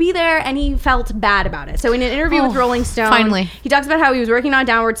for him to be there, and he felt bad about it. So in an interview with Rolling Stone, finally. he talks about how he was working on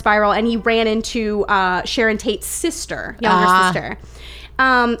Downward Spiral, and he ran into Sharon Tate's sister, younger sister.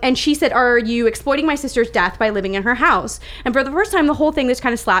 And she said, "Are you exploiting my sister's death by living in her house?" And for the first time, the whole thing just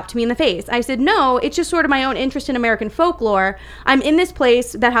kind of slapped me in the face. I said, "No, it's just sort of my own interest in American folklore. I'm in this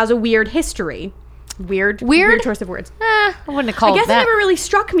place that has a weird history." Weird choice of words. I wouldn't have I called guess it that. never really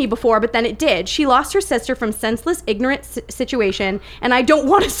struck me before, but then it did. She lost her sister from senseless, ignorant situation, and I don't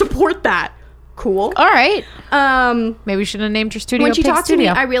want to support that. Cool. All right. Um, Maybe we should have named your studio when she Pig talked to me,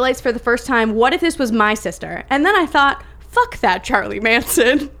 Studio. I realized for the first time, what if this was my sister? And then I thought, fuck that, Charlie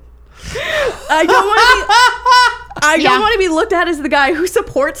Manson. I don't want to be. I Yeah. don't want to be looked at as the guy who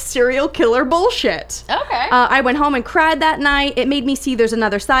supports serial killer bullshit. Okay. I went home and cried that night. It made me see there's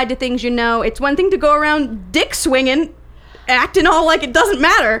another side to things, you know. It's one thing to go around dick swinging, acting all like it doesn't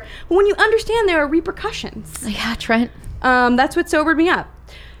matter. But when you understand there are repercussions, Yeah, Trent. that's what sobered me up.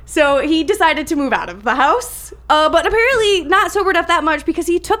 So he decided to move out of the house, but apparently not sobered up that much because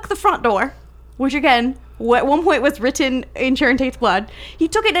he took the front door, which again, at one point was written in Sharon Tate's blood. He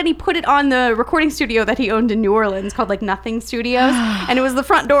took it and he put it on the recording studio that he owned in New Orleans called like Nothing Studios. And it was the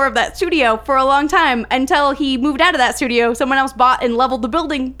front door of that studio for a long time until he moved out of that studio. Someone else bought and leveled the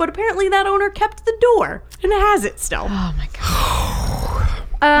building, but apparently that owner kept the door and it has it still. Oh my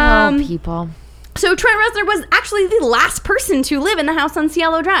god. Um, People. So Trent Reznor was actually the last person to live in the house on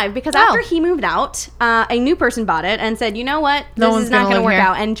Cielo Drive because after he moved out, a new person bought it and said, "You know what? No This one's is not gonna going to live work here."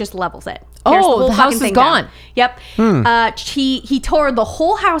 out," and just levels it. Oh, Tears whole the house fucking is thing gone. down. Yep. He tore the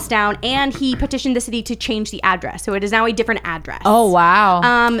whole house down and he petitioned the city to change the address, so it is now a different address. Oh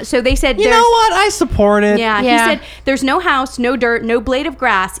wow. So they said, You know what? I support it. Yeah, Yeah. he said there's no house, no dirt, no blade of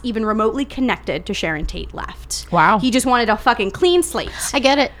grass even remotely connected to Sharon Tate left. Wow. He just wanted a fucking clean slate. I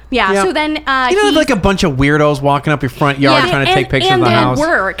get it. Yeah. Yep. So then You know, he, like a bunch of weirdos walking up your front yard trying to take pictures of the there house.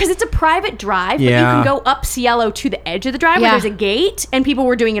 were, because it's a private drive, but you Yeah. can go up Cielo to the edge of the drive where Yeah. there's a gate, and people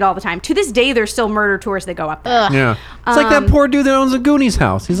were doing it all the time. To this day, there's still murder tours that go up there. Ugh. Yeah. It's like that poor dude that owns the Goonies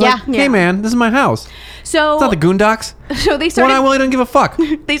house. He's like, Yeah. hey Yeah. man, this is my house. So, It's not the Goondocks. so they When I started. really don't give a fuck.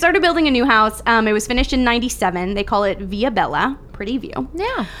 They started building a new house. It was finished in '97. They call it Via Bella. pretty view.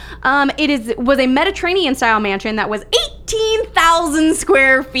 Yeah. It was a Mediterranean style mansion that was 18,000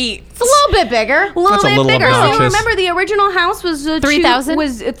 square feet. It's a little bit bigger. A little That's a bit little bigger. So obnoxious. remember, the original house was 3,000?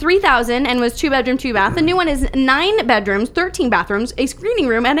 Was 3,000 and was 2-bedroom, 2-bath. The new one is 9 bedrooms, 13 bathrooms, a screening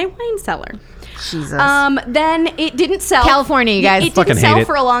room, and a wine cellar. Jesus. Then it didn't sell. California, you guys. It Fucking didn't hate sell it.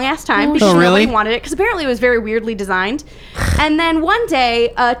 for a long ass time because Oh, really? nobody wanted it because apparently it was very weirdly designed. And then one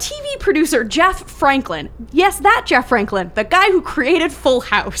day, TV producer Jeff Franklin, yes, that Jeff Franklin, the guy who created Full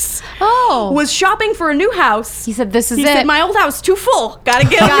House, Oh. was shopping for a new house. He said, "This is He it. said, my old house is too full. Gotta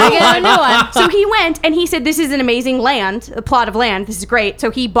get a Gotta new get a one." new one. So he went and he said, this is an amazing land, a plot of land. This is great.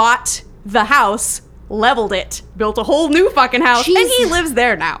 So he bought the house, leveled it, built a whole new fucking house, and he Jesus. lives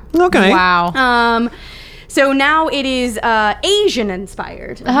there now. Okay. Wow. So now it is Asian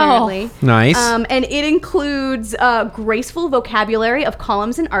inspired, apparently. Nice. And it includes graceful vocabulary of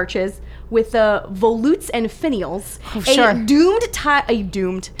columns and arches with volutes and finials. sure.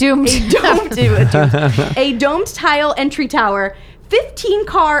 A domed tile entry tower.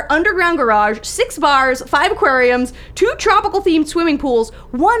 15-car underground garage, 6 bars, 5 aquariums, 2 tropical-themed swimming pools,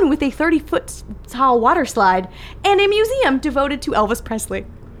 1 with a 30-foot tall water slide, and a museum devoted to Elvis Presley.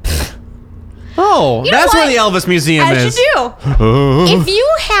 Oh, know that's where what? the Elvis Museum As is. you do. If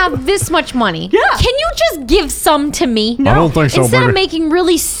you have this much money, Yeah. can you just give some to me? I don't think so, Instead baby. of making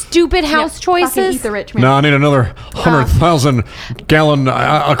really stupid house Fucking choices. eat the rich man. No, I need another 100,000 gallon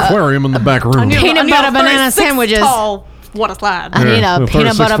aquarium in the back room. Peanut butter banana sandwiches. What a slide. I need a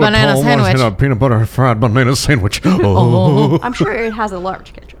peanut butter banana sandwich. A peanut butter fried banana sandwich. Oh, I'm sure it has a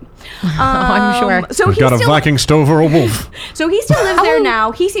large kitchen. I'm sure. So we've he got a still, Viking stove or a wolf. so he still lives there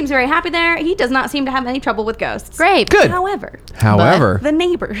now. He seems very happy there. He does not seem to have any trouble with ghosts. Great. Good. However, However, the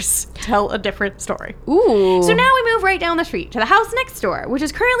neighbors tell a different story. Ooh. So now we move right down the street to the house next door, which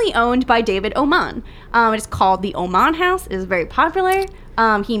is currently owned by David Oman. It's called the Oman House. It is very popular.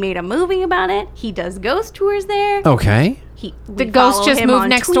 He made a movie about it. He does ghost tours there. okay. The ghosts just moved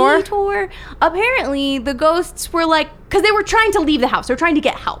next door? Tour. Apparently, the ghosts were like, because they were trying to leave the house. They were trying to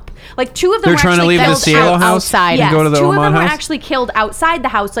get help. Like 2 of them They're were trying to actually leave the killed Cielo house outside. and Yes, go to the 2 of Oman them were house. actually killed outside the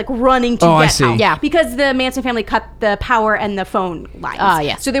house, like running to Oh, I get see. help. Yeah. Because the Manson family cut the power and the phone lines.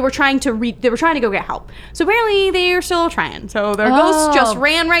 Yes. So they were trying to they were trying to go get help. So apparently they are still trying. So their ghosts just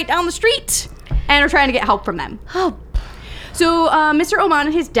ran right down the street and are trying to get help from them. Oh. So Mr. Oman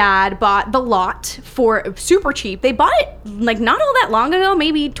and his dad bought the lot for super cheap. They bought it like not all that long ago,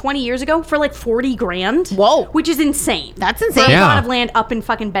 maybe 20 years ago, for like 40 grand. Whoa. Which is insane. That's For insane. a Yeah. plot of land up in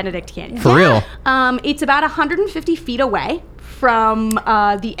fucking Benedict Canyon. For real. It's about 150 feet away from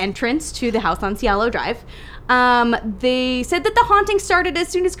the entrance to the house on Cielo Drive. They said that the haunting started as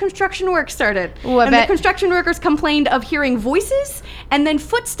soon as construction work started. Ooh, I and bet. the construction workers complained of hearing voices and then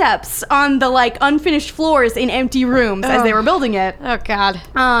footsteps on the like unfinished floors in empty rooms as they were building it. Oh, God.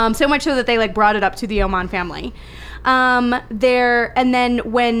 So much so that they like brought it up to the Oman family. And then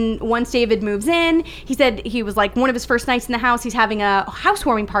once David moves in, he said he was like one of his first nights in the house, he's having a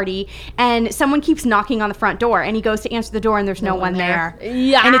housewarming party and someone keeps knocking on the front door and he goes to answer the door and there's no one there.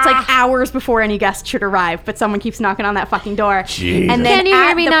 Yeah. And it's like hours before any guest should arrive, but someone keeps knocking on that fucking door. Jesus. And then Can you hear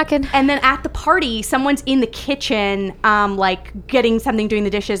at me the- knocking? And then at the party, someone's in the kitchen, like getting something, doing the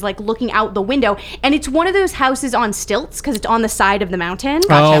dishes, like looking out the window. And it's one of those houses on stilts because it's on the side of the mountain.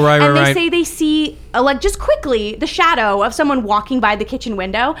 Oh, right, And right, they right. say they see, like just quickly, the shadow of someone walking by the kitchen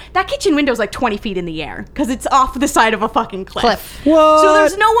window. That kitchen window is like 20 feet in the air because it's off the side of a fucking cliff. What? So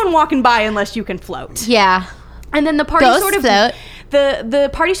there's no one walking by unless you can float. Yeah. And then the party Ghosts sort of float. the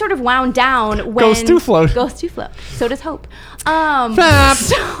party sort of wound down when Ghosts do float. Ghosts do float. So does hope. Flap.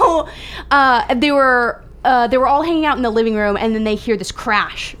 So they were all hanging out in the living room, and then they hear this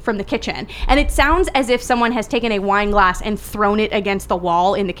crash from the kitchen, and it sounds as if someone has taken a wine glass and thrown it against the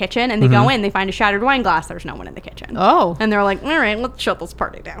wall in the kitchen. And they go in, they find a shattered wine glass. There's no one in the kitchen. Oh. And they're like, all right, let's shut this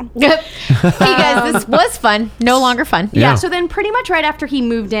party down. Hey, guys, this was fun. No longer fun. Yeah. So then pretty much right after he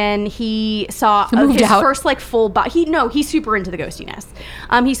moved in, he saw moved his out? first like full body. He's super into the ghostiness.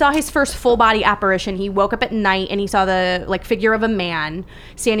 He saw his first full body apparition. He woke up at night and he saw the like figure of a man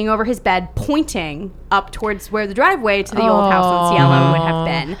standing over his bed, pointing up towards where the driveway to the old house on Cielo would have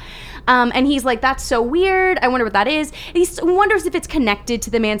been. And he's like, that's so weird. I wonder what that is. And he wonders if it's connected to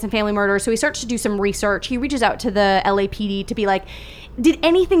the Manson family murder. So he starts to do some research. He reaches out to the LAPD to be like, did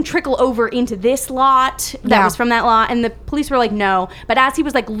anything trickle over into this lot that was from that lot? And the police were like, no. But as he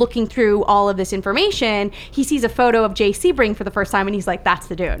was like looking through all of this information, he sees a photo of Jay Sebring for the first time, and he's like, that's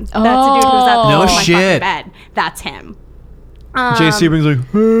the dude. That's the dude who was at the No top of my fucking shit. bed. That's him. Jay Sebring's like,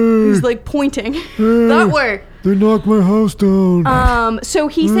 hey, He's like pointing that way. they knocked my house down. So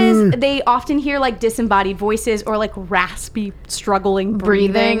he says they often hear like disembodied voices or like raspy, struggling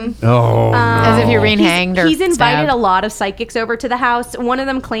breathing. Oh, As if you're being hanged or He's invited stabbed. a lot of psychics over to the house. One of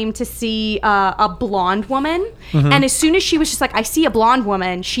them claimed to see a blonde woman. And as soon as she was just like, I see a blonde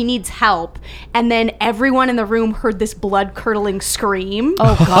woman, she needs help. And then everyone in the room heard this blood-curdling scream.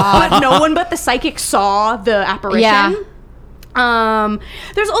 Oh, God. But no one but the psychic saw the apparition. Yeah.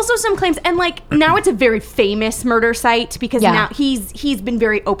 There's also some claims, and like now it's a very famous murder site because Yeah. now he's been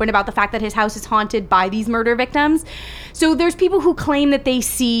very open about the fact that his house is haunted by these murder victims. So there's people who claim that they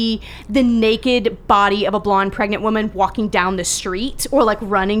see the naked body of a blonde pregnant woman walking down the street or like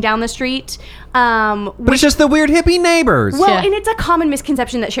running down the street. but it's just the weird hippie neighbors. Well, Yeah. and it's a common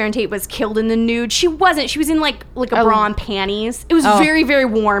misconception that Sharon Tate was killed in the nude. She wasn't. She was in like a bra and panties. It was very, very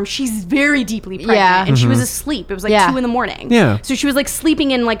warm. She's very deeply pregnant, Yeah. and she was asleep. It was like 2 a.m. Yeah. So she was like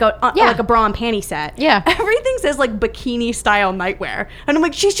sleeping in like a bra and panty set. Yeah. Everything says like bikini style nightwear, and I'm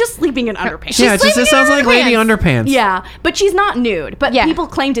like, she's just sleeping in underpants. yeah, it sleeping in sounds like lady underpants. Yeah, but she's not nude. But Yeah. people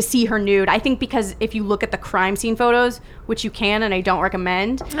claim to see her nude. I think because if you look at the crime scene photos, which you can, and I don't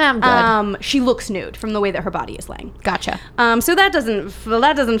recommend, I'm good. she looks nude from the way that her body is laying. Gotcha. So that doesn't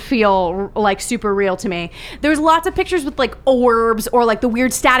feel like super real to me. There's lots of pictures with like orbs or like the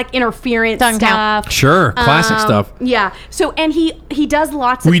weird static interference Doesn't count. stuff. Sure, classic stuff. Yeah. So and he does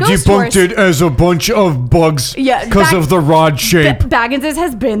lots of We ghost debunked tours. it as a bunch of bugs Yeah, because of the rod shape. Baggins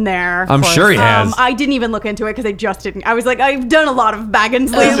has been there. I'm sure he has. I didn't even look into it because I just didn't. I was like, I've done a lot of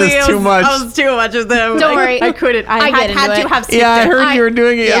Baggins lately. just too much. I was too much of them. Don't worry. I couldn't. I I get had into to it. have. Yeah, I skipped it. heard you were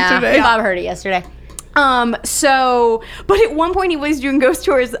doing it yesterday. Bob heard it yesterday. So, but at one point he was doing ghost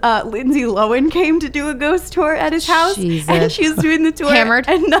tours. Lindsay Lohan came to do a ghost tour at his house, Jesus. and she was doing the tour, Hammered.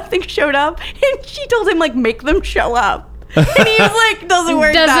 and nothing showed up. And she told him like, make them show up. And he was like, doesn't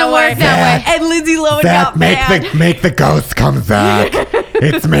work that way. And Lindsay Lohan got mad. make the ghost come back.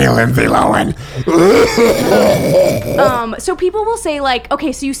 It's me, Lindsay Lohan. So people will say like,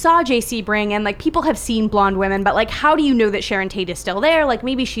 okay, so you saw Jay Sebring and like people have seen blonde women, but like, how do you know that Sharon Tate is still there? Like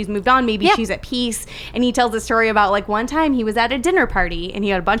maybe she's moved on, maybe Yeah. she's at peace. And he tells a story about like one time he was at a dinner party and he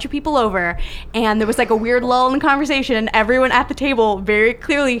had a bunch of people over and there was like a weird lull in the conversation and everyone at the table very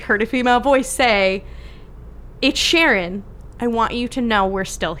clearly heard a female voice say, "It's Sharon. I want you to know we're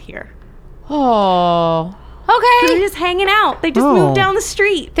still here." Oh. They're Okay. just hanging out. They just Oh. moved down the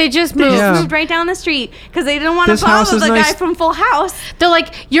street. They just They moved. just Yeah. moved right down the street because they didn't want to This house bother is the nice. guy from Full House. They're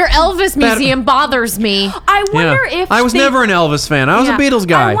like, your Elvis museum bothers me. I wonder if I was they- never an Elvis fan. I was Yeah. a Beatles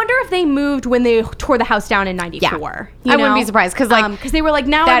guy. I wonder if they moved when they tore the house down in '94. I wouldn't be surprised, 'cause, like, because they were like,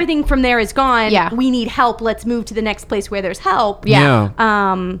 now that- everything from there is gone. Yeah. We need help. Let's move to the next place where there's help. Yeah.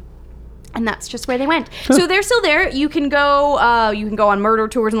 And that's just where they went. So they're still there. You can go on murder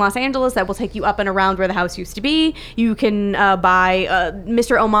tours in Los Angeles that will take you up and around where the house used to be. You can buy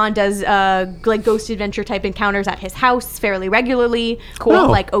Mr. Oman does like ghost adventure type encounters at his house fairly regularly. Cool.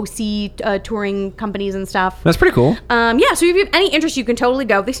 Oh. Like OC touring companies and stuff. That's pretty cool. Yeah, so if you have any interest, you can totally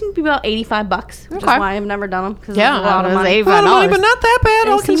go. They seem to be about $85, which Okay. is why I've never done them. Because Yeah, a lot of it was money. A lot of money, but $85. not that bad.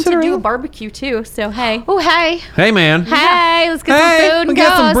 They I'll seem consider to do a it. barbecue too, so hey. Oh, hey. Hey, man. Hey, let's get Hey, some food we and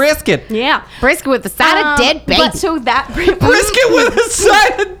got some ghost. brisket. Yeah. Brisket with a side of dead baby. But so that Brisket with a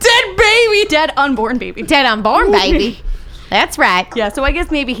side of dead baby. dead unborn baby. Dead unborn baby. That's right. Yeah, so I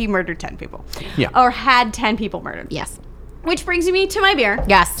guess maybe he murdered 10 people. Yeah. Or had 10 people murdered. Yes. Which brings me to my beer.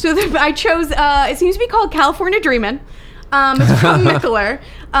 Yes. So I chose, it seems to be called California Dreamin'. It's from Mikkeller.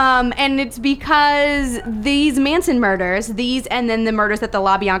 And it's because these Manson murders, and then the murders at the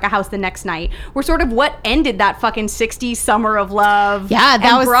La Bianca house the next night, were sort of what ended that fucking 60s summer of love. Yeah, that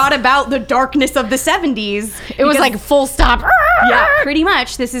and was- brought about the darkness of the 70s. It was Because- like full stop. yeah, pretty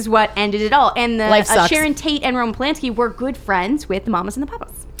much. This is what ended it all. And the Life sucks. Sharon Tate and Roman Polanski were good friends with the Mamas and the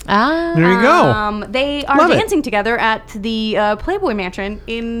Papas. Ah. There you go. They are Love it. dancing together at the Playboy Mansion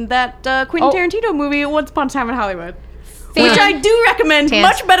in that Quentin Oh. Tarantino movie, Once Upon a Time in Hollywood. Fan- Which I do recommend, Tan-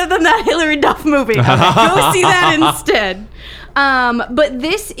 much better than that Hilary Duff movie. Go see that instead. But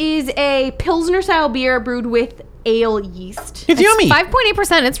this is a Pilsner style beer brewed with ale yeast. It's yummy.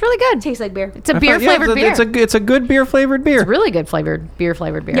 5.8%. It's really good. Tastes like beer. It's a beer flavored beer. It's a good beer flavored beer. really good flavored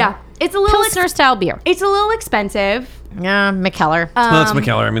beer. Yeah, it's a little Pilsner style beer. it's a little expensive. Yeah, McKellar. Well, that's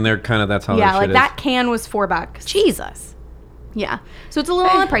McKellar. I mean, they're kind of that's how. Yeah, their like shit that can was $4. Jesus. Yeah. So it's a little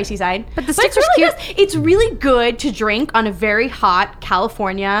on the pricey side. But the it's sticker's really cute. good. It's really good to drink on a very hot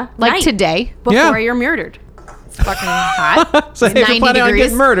California Like night today. before Yeah. you're murdered. is. fucking hot. So if It's you're 90 planning on degrees.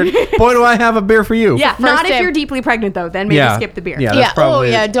 getting murdered, boy, do I have a beer for you. Yeah, not if day. you're deeply pregnant though. Then maybe Yeah. skip the beer. Yeah. Yeah. That's probably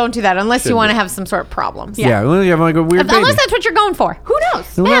Oh, yeah. it. Don't do that unless you Should want to be. have some sort of problems. Yeah, well, you have like a weird baby. Unless that's what you're going for. Who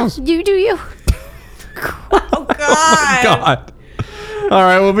knows? Who knows? You do you. Oh God. God. All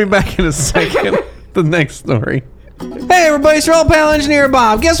right, we'll be back in a second. The next story. Hey everybody, it's your old pal Engineer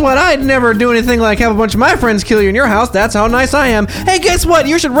Bob. Guess what? I'd never do anything like have a bunch of my friends kill you in your house. That's how nice I am. Hey, guess what?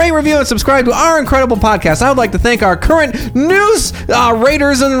 You should rate, review, and subscribe to our incredible podcast. I would like to thank our current news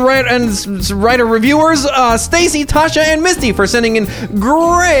raters and writer reviewers, Stacy, Tasha, and Misty for sending in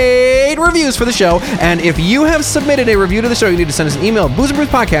great reviews for the show. And if you have submitted a review to the show, you need to send us an email at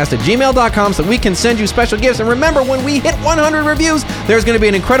boozandbrewspodcast@gmail.com so we can send you special gifts. And remember, when we hit 100 reviews, there's going to be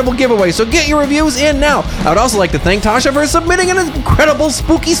an incredible giveaway. So get your reviews in now. I would also like to thank Tasha for submitting an incredible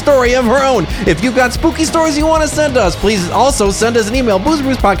spooky story of her own. If you've got spooky stories you want to send us, please also send us an email,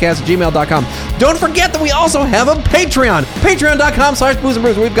 boozandbrewspodcast@gmail.com. Don't forget that we also have a Patreon,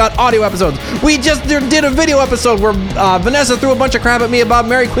 patreon.com/boozandbrews. We've got audio episodes. We just did a video episode where Vanessa threw a bunch of crap at me about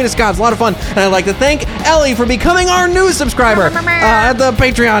Mary Queen of Scots. A lot of fun. And I'd like to thank Ellie for becoming our new subscriber at the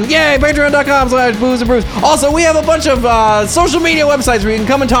Patreon. Yay, patreon.com/boozandbrews. Also, we have a bunch of social media websites where you can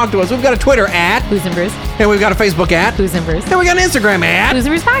come and talk to us. We've got a Twitter at, Booze and Brews. and we've got a Facebook at, Booze and Brews. and we got an Instagram at. Booze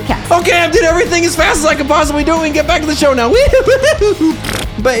and Brews podcast. Okay, I did everything as fast as I could possibly do it. We can get back to the show now.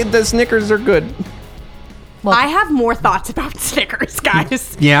 But the Snickers are good. I have more thoughts about Snickers,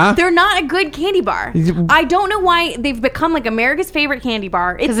 guys. Yeah? They're not a good candy bar. I don't know why they've become like America's favorite candy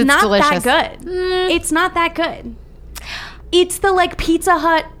bar. It's, 'Cause it's not delicious. that good. It's not that good. It's the like Pizza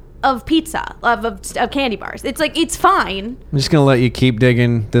Hut of pizza, of candy bars. It's like, it's fine. I'm just going to let you keep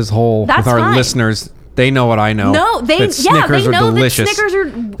digging this hole That's with our fine. listeners. They know what I know. No, they that Snickers they know are delicious. that Snickers are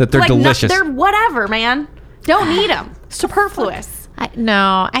That they're like, delicious. they're whatever, man. Don't need them. Superfluous. I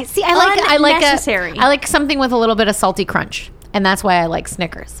see. I like Unnecessary. I like something with a little bit of salty crunch, and that's why I like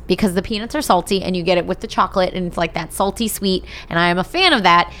Snickers, because the peanuts are salty, and you get it with the chocolate, and it's like that salty sweet, and I am a fan of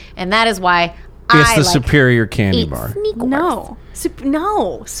that, and that is why It's I the like superior candy eat bar. Snickers. No.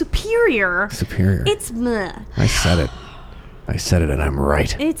 No. Superior. Superior. It's meh. I said it. I said it and I'm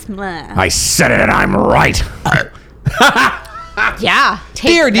right. It's meh. I said it and I'm right. Yeah.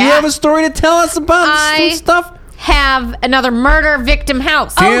 Take Dear, do you that. have a story to tell us about I- some stuff? Have another murder victim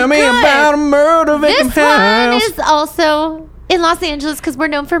house? Tell me good. about a murder victim This one house. is also in Los Angeles because we're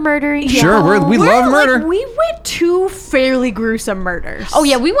known for murdering. Sure, we love murder. Like, we went two fairly gruesome murders. Oh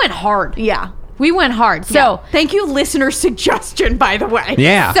yeah, we went hard. Yeah. We went hard. So So, thank you, listener suggestion, by the way.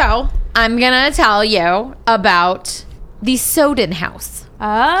 Yeah. So I'm gonna tell you about the Soden house.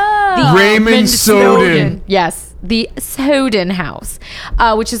 Oh. Raymond Soden. Yes, the Soden house,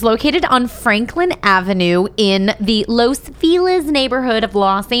 which is located on Franklin Avenue in the Los Feliz neighborhood of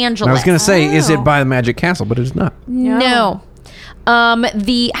Los Angeles. I was going to say, is it by the Magic Castle, but it's not. No.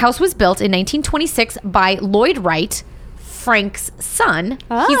 The house was built in 1926 by Lloyd Wright, Frank's son.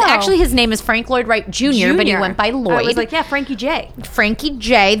 Oh. His name is Frank Lloyd Wright Jr., but he went by Lloyd. I was like, yeah, Frankie J. Frankie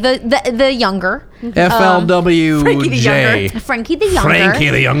J, the younger. FLWJ. Frankie the younger. Frankie the younger. Frankie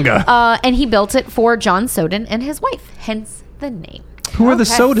the Younger. And he built it for John Soden and his wife, hence the name. Who are the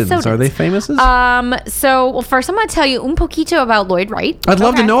okay. Sodens? Sodens. Are they famous? Well, first I'm going to tell you un poquito about Lloyd Wright. I'd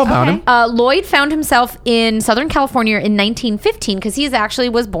love to Okay, know about okay. him. Lloyd found himself in Southern California in 1915 because he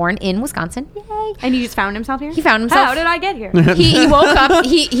was born in Wisconsin. Yay. And he just found himself here? He found himself. How did I get here? He woke up,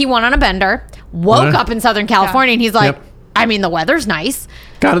 he went on a bender, woke up in Southern California, and he's like, Yep. I mean, the weather's nice.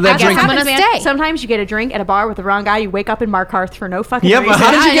 Got that guess drink. I'm gonna stay. Sometimes you get a drink at a bar with the wrong guy. You wake up in Mark Hearth for no fucking Yep, but reason.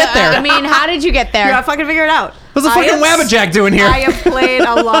 how did you get there? I mean, how did you get there? You gotta fucking figure it out. What's the I fucking have- Wabbajack doing here? I have played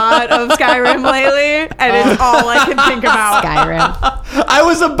a lot of Skyrim lately, and it's all I can think about. Skyrim. I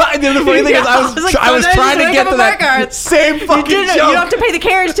was about. The funny thing is, I was like, trying sometimes to you get wake to up that at Mark Hearth. same You fucking don't joke. have to pay the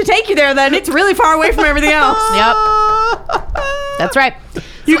carriage to take you there. Then it's really far away from everything else. Yep. That's right.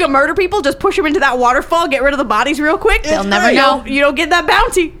 You can murder people, just push them into that waterfall, get rid of the bodies real quick. They'll never You know. don't- You don't get that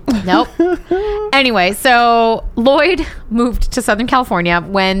bounty. Nope. Anyway, so Lloyd moved to Southern California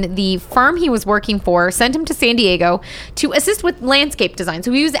when the firm he was working for sent him to San Diego to assist with landscape design.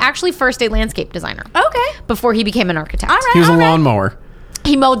 So he was actually first a landscape designer Okay. before he became an architect. All right. He was a all right. lawnmower.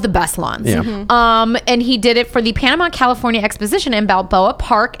 He mowed the best lawns. Yeah. And he did it for the Panama, California Exposition, and Balboa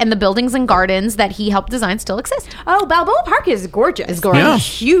Park, and the buildings and gardens that he helped design still exist. Oh, Balboa Park is gorgeous. It's gorgeous. Yeah.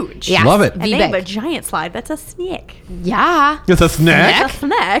 Huge. Yeah. Love it. And The they have a big. giant slide. That's a snack. Yeah. With a snack. A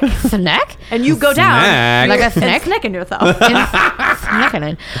snack. Snack? And you go down. Snack. Like a And snack? snacking yourself.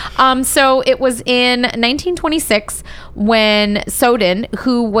 Snacking in. So it was in 1926 when Soden,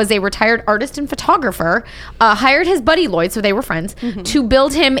 who was a retired artist and photographer, hired his buddy Lloyd, so they were friends, to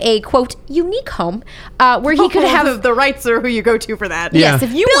build him a, quote, unique home where he could have... the rights are who you go to for that. Yeah. Yes,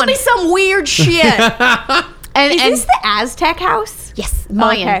 if you Build want... me some weird shit. And, Is this the Aztec house? Yes,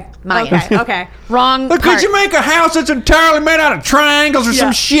 Mayan. Okay. Mayan. Okay. Wrong But part. could you make a house that's entirely made out of triangles or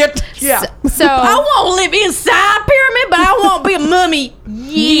some shit? Yeah. So... I won't live inside pyramid, but I won't be a mummy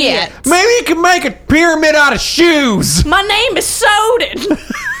yet. Maybe you can make a pyramid out of shoes. My name is Soden.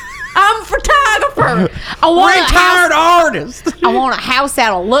 I'm a photographer. I want a Retired house. artist. I want a house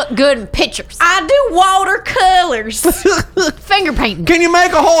that'll look good in pictures. I do watercolors. Finger painting. Can you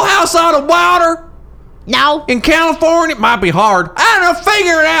make a whole house out of water? No. In California, it might be hard. I don't know.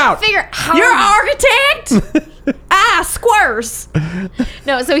 Figure it out. Figure how... You're an architect? Squares.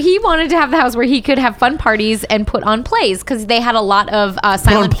 No, so he wanted to have the house where he could have fun parties and put on plays because they had a lot of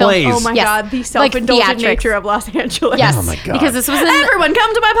silent film. plays. Oh my Yes. God, the Like self-indulgent theatrics. nature of Los Angeles. Yes. Oh my God. Because this was in... Everyone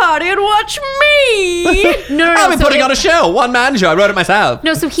come to my party and watch me. No, I'll be so putting it- on a show. One man show. I wrote it myself.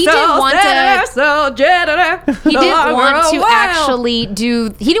 No, so he didn't want to... He didn't want to actually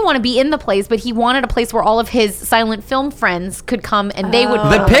do... He didn't want to be in the plays, but he wanted a place where all of his silent film friends could come and they would... The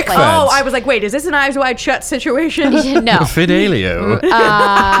put on pick plays. fed. Oh, I was like, wait, is this an Eyes Wide Shut situation? No. Fidelio.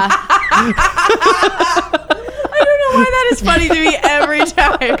 I don't know why that is funny to me every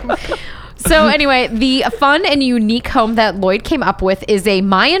time. So anyway, the fun and unique home that Lloyd came up with is a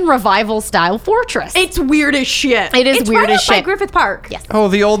Mayan revival style fortress. It's weird as shit. It is it's weird right as up by shit. Griffith Park. Yes. Oh,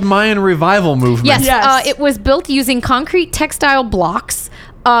 the old Mayan revival movement. Yes, Yes. it was built using concrete textile blocks.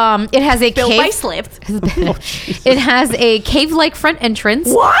 It has a Built by cave. Slift. It has a cave-like front entrance.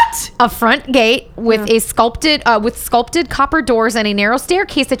 What? A front gate with a sculpted copper doors and a narrow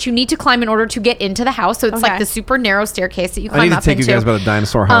staircase that you need to climb in order to get into the house. So it's like Okay. the super narrow staircase that you I climb need to up take into. you guys by the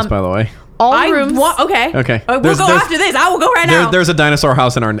dinosaur house, by the way. All rooms Okay. Okay. We'll There's- go there's- after this. I will go right now. There's a dinosaur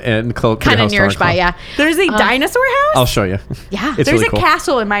house in our kind of nearest by, yeah. There's a dinosaur house? I'll show you. Yeah. It's There's really a cool.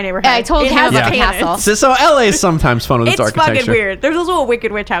 castle in my neighborhood. Yeah, I told It him has about the cannons. castle. So LA is sometimes fun with its It's architecture. fucking weird. There's also a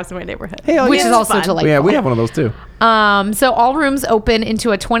Wicked Witch house in my neighborhood. Hell Which yeah. is also fun. delightful. Yeah, we have one of those too. So all rooms open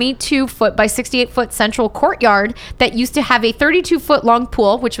into a 22-foot by 68-foot central courtyard that used to have a 32-foot long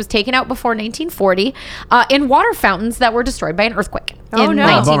pool, which was taken out before 1940, and water fountains that were destroyed by an earthquake in no.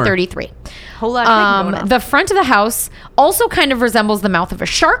 1933. Whole lot of things going on. The front of the house also kind of resembles the mouth of a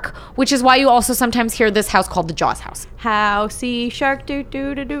shark, which is why you also sometimes hear this house called the Jaws house. Housey shark do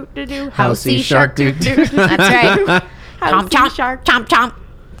do do do do do. Housey shark do do. That's right. Chomp, Housey chomp, shark. chomp, chomp,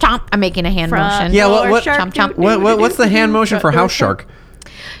 chomp. I'm making a hand motion. Yeah, what- Shark Chomp, chomp. do What's the hand motion for house shark?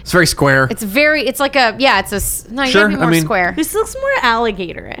 It's very square. It's like a, yeah, it's a, no, you Sure, gotta be more I mean- square. This looks more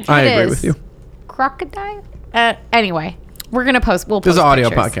alligator-ish. I It agree is. with you. Crocodile? Anyway, we'll post This is an pictures. audio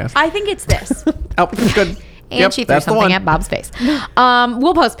podcast. I think it's this. Oh, good. And Yep, she threw that's the something one. at Bob's face.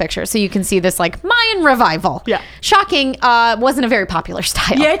 We'll post pictures so you can see this like Mayan revival. Yeah. Shocking. Wasn't a very popular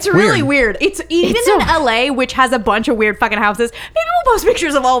style. Yeah, it's really weird. It's even It's so- in LA, which has a bunch of weird fucking houses. Maybe we'll post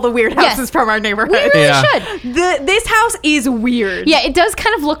pictures of all the weird Yes. houses from our neighborhood. We really Yeah. should. This house is weird. Yeah, it does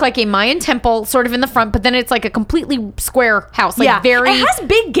kind of look like a Mayan temple sort of in the front, but then it's like a completely square house. Like yeah. very. It has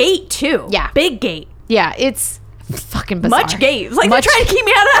big gate too. Yeah. big gate. yeah, it's fucking bizarre. Much gates. Like Much- they're trying to keep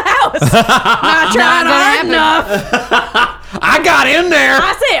me out of the house. Not trying gonna hard happen. enough. I got in there.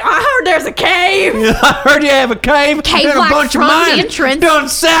 I heard there's a cave. I heard you have a cave, Cave and a like bunch of from the mine entrance. done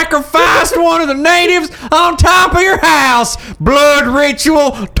sacrificed one of the natives on top of your house. Blood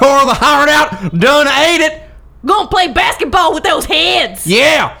ritual, tore the heart out, done ate it. Gonna play basketball with those heads.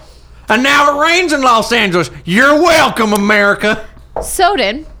 Yeah. And now it rains in Los Angeles. You're welcome, America.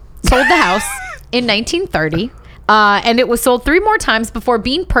 Soden sold the house in 1930, and it was sold 3 more times before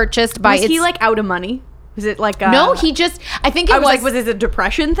being purchased by Was he like out of money? Was it like a, No, he just. I think it I was like, was it a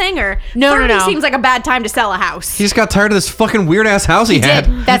depression thing or No, 30 no. seems like a bad time to sell a house. He just got tired of this fucking weird ass house he had.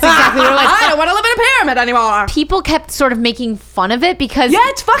 did. That's exactly what it was. I don't want to live in a pyramid anymore. People kept sort of making fun of it because Yeah,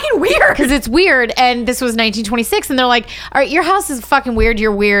 it's fucking weird. because it's weird, and this was 1926, and they're like, "All right, your house is fucking weird.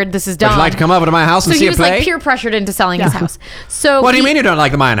 You're weird. This is dumb." Would you like to come over to my house and So see he a was play? like peer pressured into selling his house. So What do you he mean you don't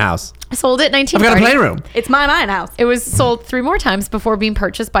like the Mayan house? sold it in I've got 1930. a playroom. It's my house. It was sold 3 more times before being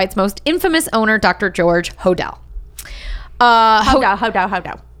purchased by its most infamous owner, Dr. George Hodel. How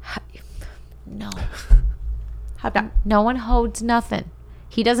down. No, How down. no one holds nothing.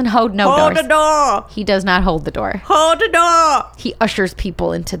 He doesn't hold no Hold doors. the door. He does not hold the door. Hold the door. He ushers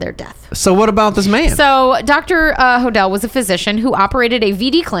people into their death. So what about this man? So Dr. Hodel was a physician who operated a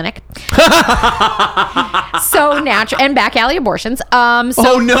VD clinic. And back alley abortions. So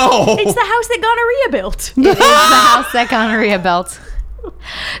oh no! It's the house that gonorrhea built. it is the house that gonorrhea built.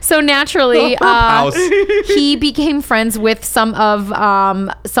 So naturally, House. he became friends with some of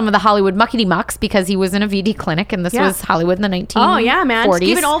the Hollywood muckety mucks because he was in a VD clinic, and this Yeah. was Hollywood in the 1940s. Oh yeah, man! Just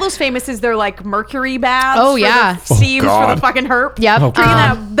giving all those famouses their like mercury baths. Oh, for yeah. the steams for God. the fucking herp. Yep. Oh, Drinking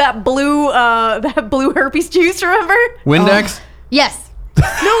God. that blue herpes juice. Remember? Windex? Yes, No,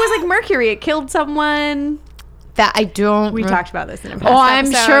 it was like mercury. It killed someone. that I don't. We rem- talked about this in a past Oh, I'm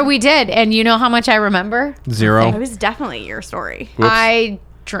episode. sure we did, and you know how much I remember. It 0. was definitely your story. I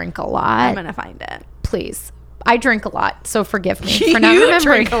drink a I'm lot. gonna find it. Please, I drink a lot, so forgive me for not You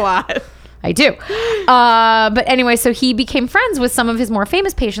remembering. drink a lot. I do. But anyway, so he became friends with some of his more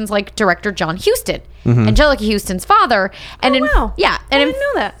famous patients, like director John Huston, Angelica Houston's father. And wow. yeah, I and didn't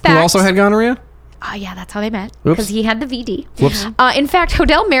know that. Who also had gonorrhea? yeah, that's how they met Whoops. because he had the VD. Whoops. In fact,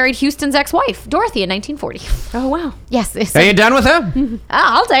 Hodel married Houston's ex-wife, Dorothy, in 1940. Oh wow. Yes, it's- Are you done with him?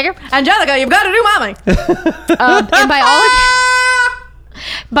 I'll take her. Angelica, you've got to do mommy. And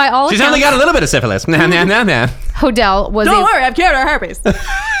by all She's accounts, only got a little bit of syphilis. Nah. Hodel was Don't worry, I've cured her herpes.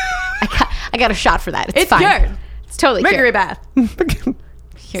 I got a shot for that. It's, It's fine. cured. It's totally Mercury cured. bath.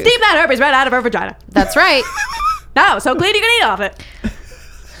 Cured. Steam that herpes right out of her vagina. That's right. No, so clean you can eat off it.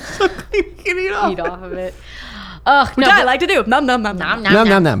 Eat off of it. Ugh, Which no, I but- like to do. Nom nom nom Nom, nom. nom, Nom,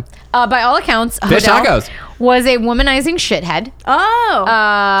 nom. nom, nom. By all accounts, Fish Hodel tacos. was a womanizing shithead. Oh.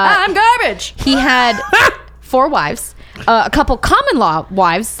 I'm garbage. He had 4 wives, a couple common law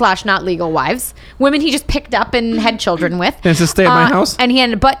wives / not legal wives, women he just picked up and had children with. And just stay at my house? And he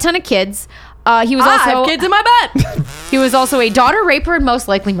had a butt ton of kids. He was I have also kids in my butt. he was also a daughter raper and most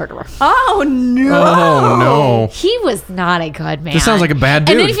likely murderer. Oh no. Oh, no. He was not a good man. This sounds like a bad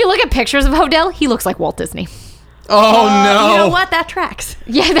And then dude. if you look at pictures of Hodel, he looks like Walt Disney. Oh, no. You know what? That tracks.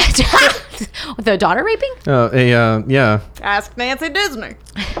 Yeah, that's the daughter raping. Yeah. Ask Nancy Disney.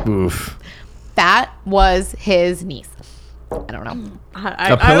 Oof. That was his niece. I don't know.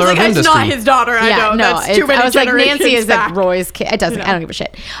 I pillar was like, of it's not industry. his daughter. I don't. That's too many I was like, generations Nancy is back. like Roy's kid. It doesn't. I don't give a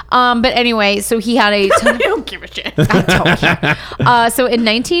shit. But anyway, so he had a. I don't give a shit. I don't care. So in Don't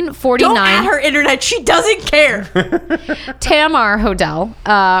at 1949, her internet. She doesn't care. Tamar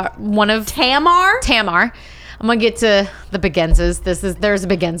Hodel, one of Tamar. Tamar. I'm gonna get to the Begenzas. There's a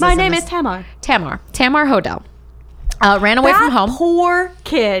Begenzas. My in name this. is Tamar. Tamar Hodel. Ran away from home. Poor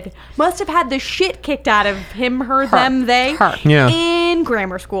kid must have had the shit kicked out of him, her, them, they. Her. Yeah. In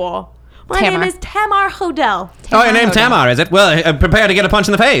grammar school. My Tamar. name is Tamar Hodel. Oh, your name's Tamar, is it? Well, prepare to get a punch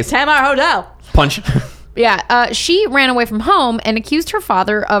in the face. Tamar Hodel. Punch. Yeah, she ran away from home and accused her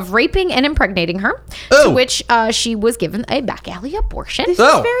father of raping and impregnating her. Oh. To which she was given a back alley abortion.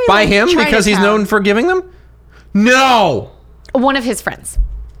 Oh, very, by like, him because he's Chinatown. known for giving them? No. One of his friends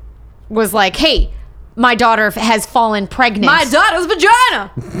was like, "Hey, my daughter has fallen pregnant." My daughter's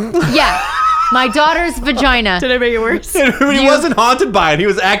vagina. Yeah, my daughter's vagina. Did I make it worse? He wasn't haunted by it. He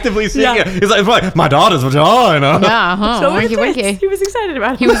was actively seeing Yeah. it. He's like, my daughter's vagina. Yeah, huh? So Winky, it's winky. He was excited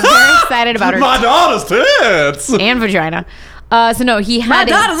about it. He was very excited about her My daughter's tits. and vagina. So no, he My had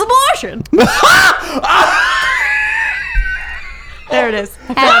daughter's abortion. There it is.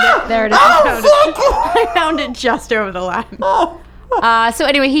 there it is. I found it just over the line. So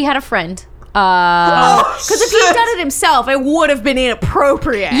anyway, he had a friend. Because if he'd done it himself, it would have been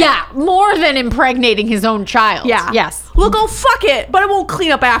inappropriate. Yeah, more than impregnating his own child. Yeah. Yes. We'll go fuck it, but I won't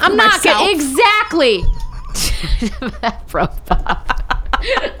clean up after I'm not myself. gonna exactly. That broke Bob.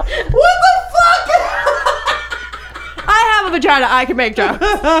 I have a vagina. I can make jokes.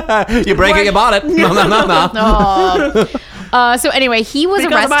 You break it, you bought it. No. So anyway, he was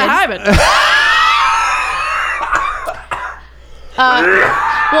Because of my arrested. hymen.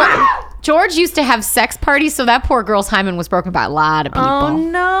 Well, George used to have sex parties, so that poor girl's hymen was broken by a lot of people. Oh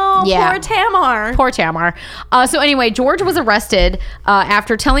no. Yeah. Poor Tamar. Poor Tamar. So anyway, George was arrested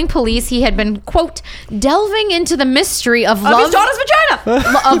after telling police he had been, quote, delving into the mystery of Of love, his daughter's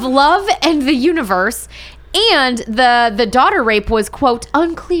vagina. of love and the universe. And the daughter rape was, quote,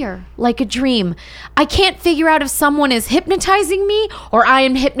 unclear, like a dream. I can't figure out if someone is hypnotizing me or I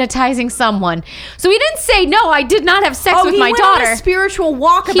am hypnotizing someone. So he didn't say, no, I did not have sex with he my went on daughter. a spiritual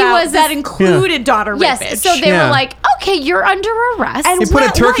walkabout He was that a- included daughter Yes, rapage. so they Yeah. were like, okay, you're under arrest. And He put a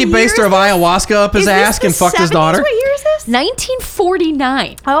What turkey year is baster of this? ayahuasca up his Is this ass the and fucked his 70s? daughter. What year is this?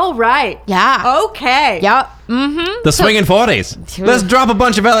 1949. Oh, right. Yeah. Okay. Yep. Mm-hmm. The swinging 40s. Let's drop a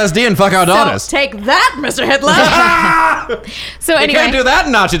bunch of LSD and fuck our So daughters. take that, Mr. Hitler. So You anyway, can't do that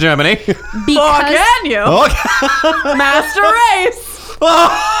in Nazi Germany. Or because, can you? Okay. Master race.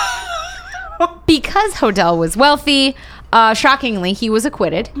 because Hodel was wealthy, Shockingly, he was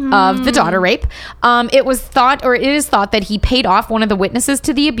acquitted of the daughter rape. It is thought that he paid off one of the witnesses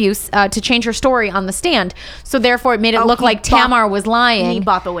to the abuse to change her story on the stand. So therefore, it made it look he like bought- Tamar was lying. He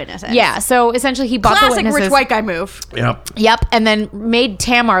bought the witnesses. Yeah. So essentially, he bought the Classic witnesses. rich white guy move. Yep. Yep, and then made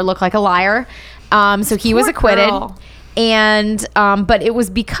Tamar look like a liar. So he was Poor acquitted. girl. And but it was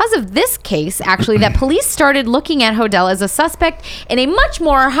because of this case actually that police started looking at Hodel as a suspect in a much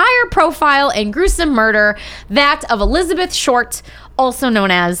more higher profile and gruesome murder, that of Elizabeth Short, also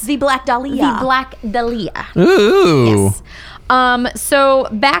known as The Black Dahlia. the Black Dahlia. Ooh. Yes. So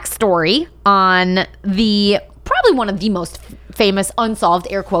backstory on probably one of the most famous unsolved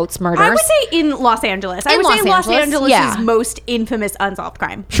air quotes murders. I would say in Los Angeles. I In would Los say Los Angeles, Angeles' yeah. most infamous unsolved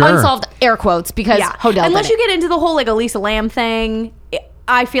crime. Sure. unsolved air quotes because Yeah. Hodel Unless did you it. get into the whole like Elisa Lamb thing,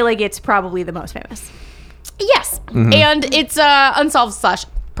 I feel like it's probably the most famous. Yes. And it's unsolved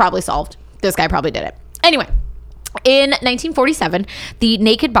 / probably solved. This guy probably did it. Anyway, in 1947, the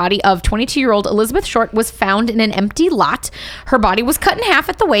naked body of 22-year-old Elizabeth Short was found in an empty lot. Her body was cut in half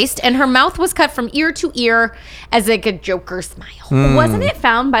at the waist, and her mouth was cut from ear to ear as like a Joker smile. Wasn't it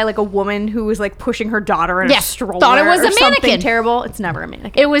found by like a woman who was like pushing her daughter in Yes, a stroller? thought it was or a something mannequin. terrible. It's never a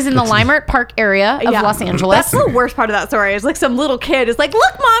mannequin. It was in the Limerick Park area of Yeah. Los Angeles. That's the worst part of that story. Is like some little kid is like,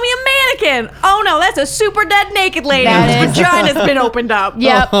 "Look, mommy, a mannequin." Oh no, that's a super dead naked lady. That Whose is- vagina's been opened up.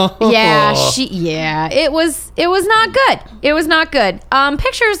 Yep. Yeah. It was not good. It was not good.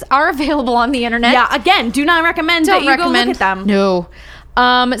 Pictures are available on the internet. Yeah. Again, do not recommend that Don't you recommend. go look at them. No.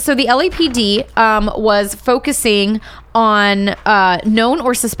 So the LAPD was focusing on known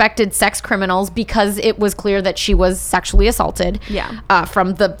or suspected sex criminals because it was clear that she was sexually assaulted. Yeah.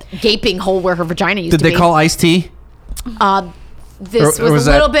 From the gaping hole where her vagina used Did to they be. call Ice-T? This or was was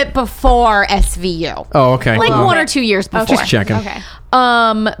a that- little bit before SVU. Oh, okay. Like Well, 1 or 2 years before. Just checking. Okay.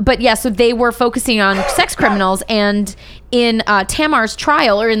 But yeah, so they were focusing on sex criminals, and in Tamar's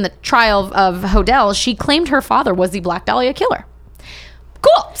trial, or in the trial of Hodel, she claimed her father was the Black Dahlia killer.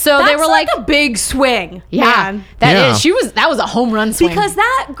 Cool. So That's they were like, a big swing. yeah, man. that is. Yeah. That was a home run swing. Because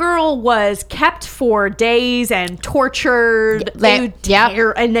that girl was kept for days and tortured, Yeah.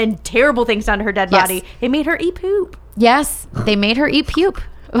 and then terrible things done to her dead Yes. body. They made her eat poop. yes, they made her eat puke.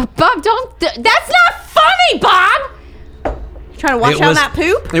 Bob, don't. That's not funny, Bob. Trying to wash down that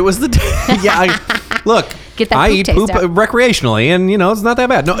poop. It was the yeah. Look, Get that I poop eat taste poop out. recreationally, and it's not that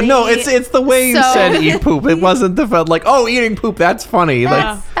bad. No, it's the way you So- said eat poop. It wasn't the like eating poop. That's funny.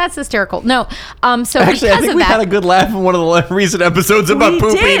 Like That's hysterical. No. So actually, because I think of we that, had a good laugh in one of the recent episodes about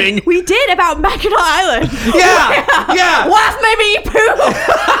poop eating. We did about Mackinac Island. Yeah. Wife made me eat poop.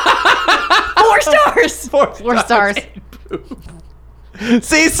 4 stars. 4 stars.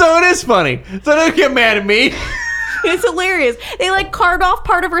 See, so it is funny. So don't get mad at me. It's hilarious. They like carved off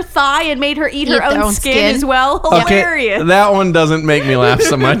part of her thigh and made her eat her Eat their own own skin, skin. as well. Hilarious. Okay, that one doesn't make me laugh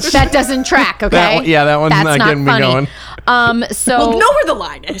so much. That doesn't track. Okay. That one's That's not getting me going. So We'll know where the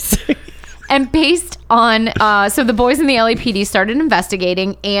line is. and based on so the boys in the LAPD started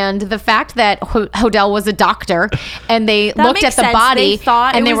investigating, and the fact that Hodel was a doctor, and they That looked makes at the sense. body, They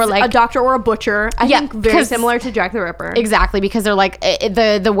thought and it they was were like a doctor or a butcher. I Yeah, think very 'cause- similar to Jack the Ripper. Exactly, because they're like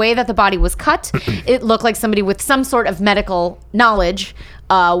the way that the body was cut, it looked like somebody with some sort of medical knowledge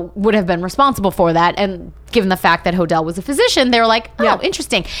would have been responsible for that. And given the fact that Hodel was a physician, they were like, "Oh, Yeah.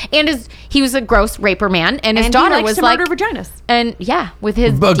 interesting." And he was a gross raper man, and his And daughter he likes was to like, murder vaginas. and yeah, with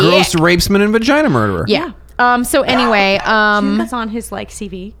his A gross dick. rapesman and vagina murderer. Yeah. So anyway, That's on his like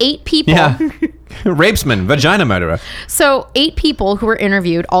CV. 8 people. Yeah. Rapesman, vagina murderer. So 8 people who were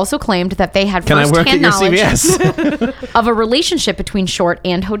interviewed also claimed that they had Can I work at firsthand your knowledge CVS? of a relationship between Short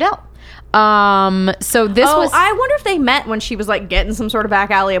and Hodel. So this Oh, was I wonder if they met when she was like getting some sort of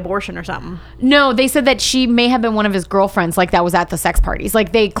back alley abortion or something. no. They said that she may have been one of his girlfriends, like that was at the sex parties.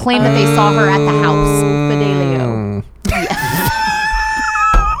 Like they claimed that they saw her at the house. Fidelio.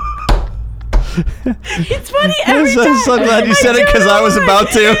 It's funny every I'm time. so glad you said it because I was about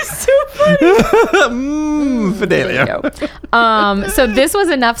to. It's so funny. Fidelio. So this was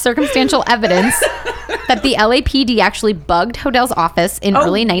enough circumstantial evidence that the LAPD actually bugged Hodel's office in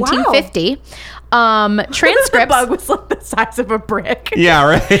early wow. 1950. The Transcripts. bug was like the size of a brick. Yeah,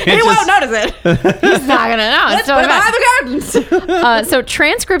 right. He won't notice it. He's not gonna know. It's Let's totally put him fine. behind the gardens. So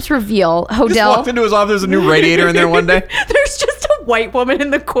transcripts reveal Just walked Hodel. into his office. There's a new radiator in there one day. There's just a white woman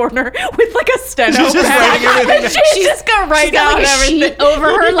in the corner with like a steno She's just bag. writing everything down. She's just gonna write She's got down like a everything. sheet over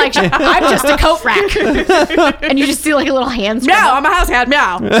her, like I'm just a coat rack, and you just see like a little hand. Meow, scribble. I'm a house cat.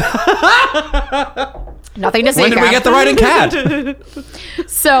 Meow. Nothing to say. When did we Grab. get the writing cat?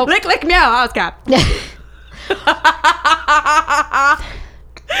 So Lick, lick, meow, house cat.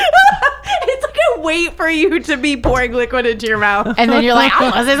 It's like a wait for you to be pouring liquid into your mouth. And then you're like, I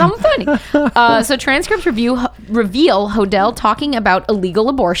want to say something funny. So transcripts reveal Hodel talking about illegal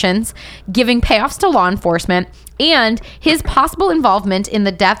abortions, giving payoffs to law enforcement, and his possible involvement in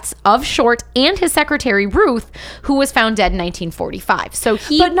the deaths of Short and his secretary Ruth, who was found dead in 1945. So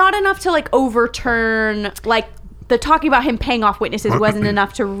But not enough to like overturn like the talking about him paying off witnesses wasn't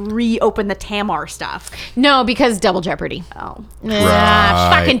enough to reopen the Tamar stuff. No, because double jeopardy. Oh.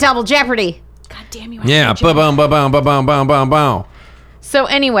 Fucking double jeopardy. God damn you. Yeah. Ba-bum, ba-bum, ba-bum, ba-bum, ba-bum. So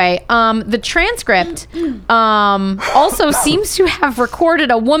anyway, the transcript also seems to have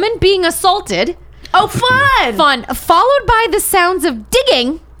recorded a woman being assaulted. Oh, fun. Followed by the sounds of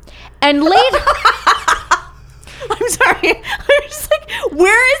digging, and later. I'm sorry. I'm just like,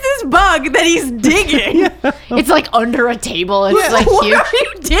 where is this bug that he's digging? It's like under a table. It's like What huge. are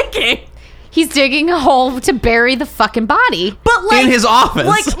you digging? He's digging a hole to bury the fucking body. But like In his office.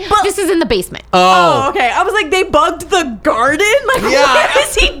 Like, but This is in the basement. oh, okay. I was like, they bugged the garden. Like, what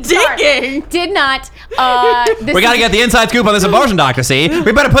is he digging? Did not. This We got to is get the inside scoop on this abortion doctor, see?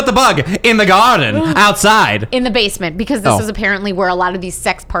 We better put the bug in the garden, outside. in the basement because this Oh. is apparently where a lot of these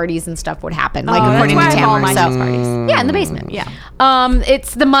sex parties and stuff would happen. Like that's according why to I have all Tamar. my sex parties. Yeah, in the basement. Yeah.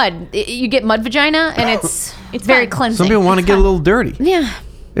 It's the mud. You get mud vagina, and it's very fun. cleansing. Some people want to get a little dirty. Yeah.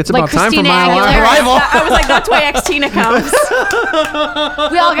 It's Like about time for Christina my Aguilera. arrival. I was like, that's why X-Tina comes.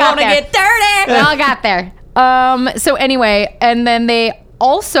 We all got Want to there. get dirty. We all got there. So anyway, and then they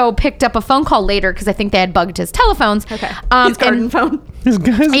also picked up a phone call later because I think they had bugged his telephones. Okay. His His garden phone. His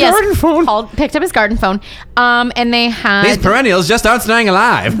guy's Yes, garden phone. picked up his garden phone. And they had These perennials just aren't staying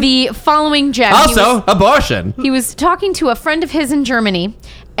alive. the following gem. Also, abortion. he was talking to a friend of his in Germany,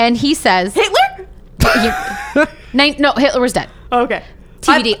 and he says, Hitler? no, Hitler was dead. Okay.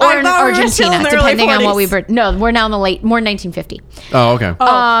 TBD, I or in thought we were still Argentina, in the early depending on what 40s. we were. No, we're now in the more 1950. Oh, okay.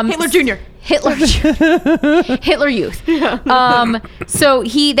 Hitler Jr. Hitler Youth. So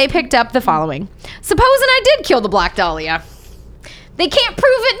they picked up the following. Supposing I did kill the Black Dahlia. They can't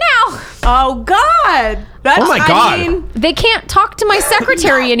prove it now. Oh, God. That's, Oh, my God. I mean, They can't talk to my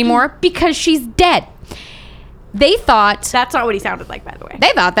secretary anymore because she's dead. They thought that's not what he sounded like, by the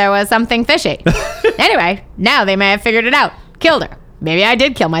way. there was something fishy. Anyway, now they may have figured it out. Killed her. Maybe I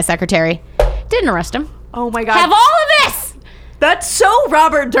did kill my secretary. Didn't arrest him. Oh, my God. Have all of this. That's so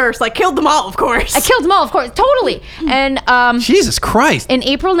Robert Durst. Like, killed them all, of course. I killed them all, of course. Totally. And Jesus Christ. in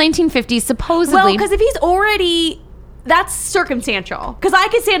April 1950, supposedly. Well, because if he's already... That's circumstantial. Because I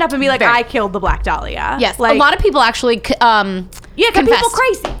could stand up and be like, Very. I killed the Black Dahlia. Yes, Like, a lot of people actually yeah, because people confessed.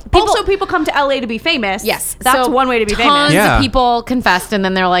 crazy. Also, people come to LA to be famous. Yes, That's so one way to be famous. Tons Yeah. of people confessed, and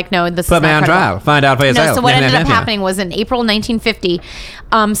then they're like, "No, this Put is me not on credible. trial. Find out for yourself. No, so what Yeah, ended yeah, up yeah. happening was in April 1950,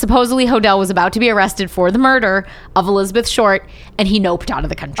 supposedly Hodel was about to be arrested for the murder of Elizabeth Short, and he noped out of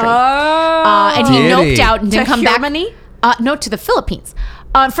the country. And he Did noped he? out and didn't To come Germany? back. No, to the Philippines.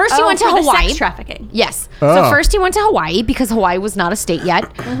 First, he went to for the Hawaii. sex trafficking. Yes. Oh. So first he went to Hawaii because Hawaii was not a state yet.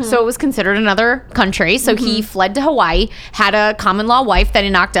 So it was considered another country. So he fled to Hawaii, had a common law wife that he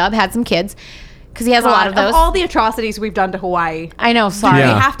knocked up, had some kids. Because he has a lot of those. all the atrocities we've done to Hawaii. I know, sorry.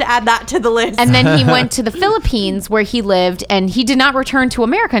 Yeah. We have to add that to the list. And then he went to the Philippines where he lived, and he did not return to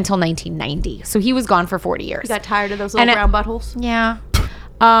America until 1990. So he was gone for 40 years. You got tired of those little And brown buttholes? Yeah.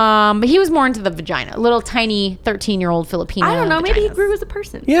 But he was more into the vagina. Little tiny 13-year-old Filipino. I don't know. Maybe he vaginas. grew as a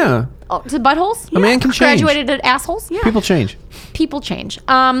person. Yeah. Oh, to buttholes? A man can change. Graduated at assholes? Yeah. People change. People change.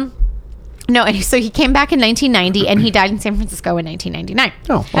 No, and so he came back in 1990, and he died in San Francisco in 1999.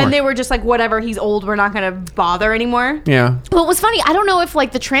 Oh, all And right. they were just like, whatever, he's old. We're not going to bother anymore. Yeah. Well, it was funny. I don't know if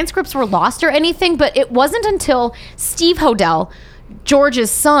like the transcripts were lost or anything, but it wasn't until Steve Hodel, George's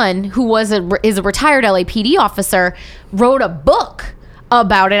son, who is a retired LAPD officer, wrote a book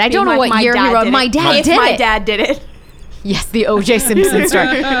about it. I don't know Like, what my year he dad wrote. did My it. dad If did my it. dad did it. Yes, the O.J. Simpson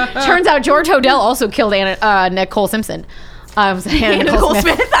story. Turns out George Hodel also killed Nicole Simpson. Was it Anna Nicole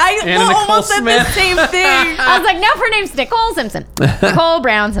Smith. I Anna Nicole almost said the Smith. same thing. I was like, no, her name's Nicole Simpson. Nicole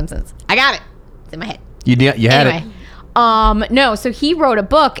Brown Simpsons. I got it. It's in my head. You had Anyway. it. No, so he wrote a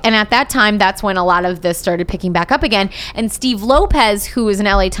book, and at that time, that's when a lot of this started picking back up again. And Steve Lopez, who is an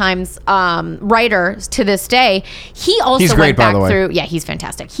LA Times writer to this day, he also He's great, went by back the way. through. Yeah, he's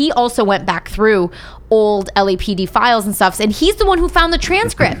fantastic. He also went back through old LAPD files and stuff, and he's the one who found the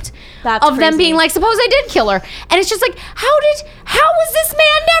transcript That's of them crazy. being like, "Suppose I did kill her," and it's just like, how was this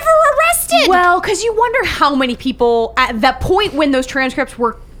man never arrested? Well, because you wonder how many people at that point when those transcripts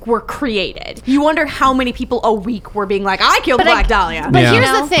were created. You wonder how many people a week were being like, "I killed Black Dahlia." But Yeah. here's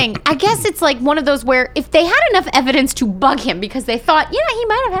You know? the thing. I guess it's like one of those where if they had enough evidence to bug him because they thought, he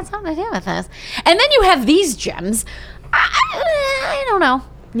might have had something to do with this. And then you have these gems. I don't know.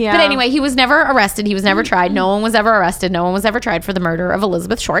 Yeah. But anyway, he was never arrested. He was never tried. No one was ever arrested. No one was ever tried for the murder of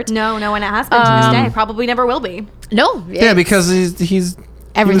Elizabeth Short. No, and it has been to this day. Probably never will be. No. Yeah, because he's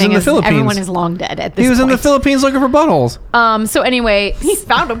everything he was in the is Philippines. everyone is long dead at this He was in the point. Philippines looking for buttholes. So anyway, He's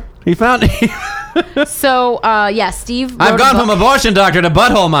found him. He found. so Steve. I've wrote gone a from book. abortion doctor to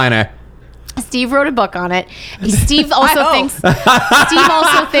butthole miner. Steve wrote a book on it. Steve also hope. thinks. Steve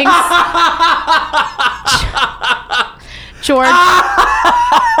also thinks. George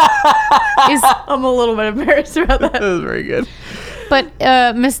is, I'm a little bit embarrassed about that. That was very good. but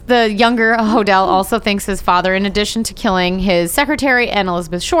the younger Hodel also thinks his father, in addition to killing his secretary and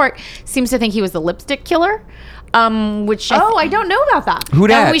Elizabeth Short, seems to think he was the lipstick killer. Which I don't know about that. Who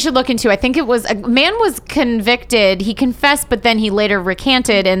that dat? we should look into. I think it was a man was convicted. He confessed, but then he later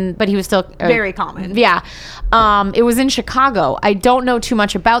recanted, but he was still Very common. Yeah, it was in Chicago. I don't know too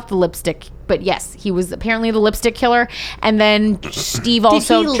much about the lipstick, but yes, he was apparently the lipstick killer. And then Steve Did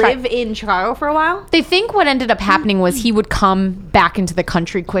also he live in Chicago for a while? They think what ended up happening was he would come back into the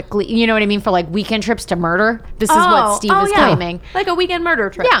country quickly. You know what I mean? For like weekend trips to murder. This is what Steve is claiming. Like a weekend murder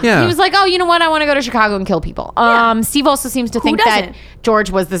trip. Yeah. Yeah. He was like, oh, you know what? I want to go to Chicago and kill people. Steve also seems to think that doesn't?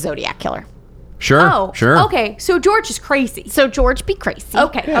 George was the Zodiac killer. Sure. Oh, Sure. Okay, so George is crazy. So George be crazy.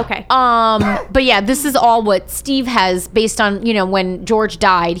 Okay. But yeah, this is all what Steve has based on, when George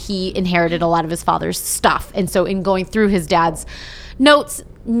died, he inherited a lot of his father's stuff. And so in going through his dad's notes,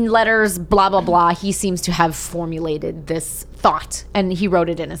 letters, blah, blah, blah, he seems to have formulated this thought and he wrote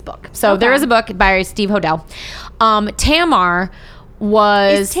it in his book. So there is a book by Steve Hodel. Tamar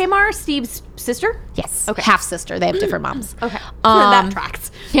was... Is Tamar Steve's sister? Yes. Okay. Half sister. They have different moms. Okay. That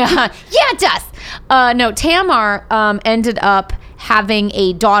tracks. Yeah, it does. No, Tamar ended up having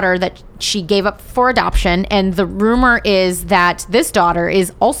a daughter that she gave up for adoption, and the rumor is that this daughter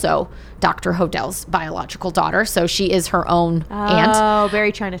is also Dr. Hodel's biological daughter, so she is her own aunt. Oh,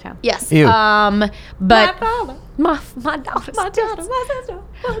 very Chinatown. Yes. Ew. But my daughter's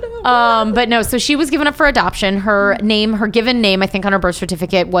but no, so she was given up for adoption. Her given name, I think on her birth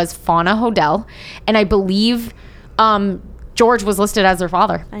certificate was Fauna Hodel, and I believe George was listed as her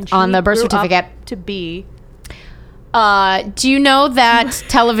father And she on the birth grew up certificate. to be. Do you know that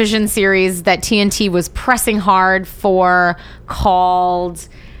television series that TNT was pressing hard for called,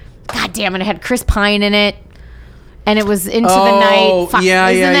 God damn it, it had Chris Pine in it. And it was Into the Night. Yeah.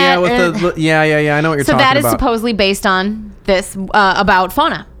 Isn't that- With the yeah. I know what you're so talking that is about. supposedly based on this, about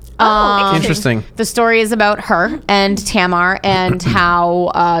Fauna. Interesting. The story is about her and Tamar and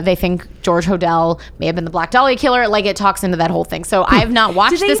how they think George Hodel may have been the Black Dahlia killer. Like, it talks into that whole thing. So I have not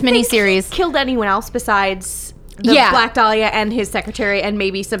watched Do they this think he miniseries. killed anyone else besides the Yeah. Black Dahlia and his secretary and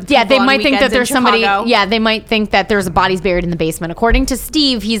maybe some Yeah, they people on might think that weekends in there's somebody. Chicago? Yeah, they might think that there's bodies buried in the basement. According to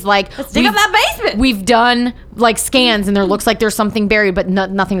Steve, he's like, dig up that basement." We've done like scans, and there looks like there's something buried, but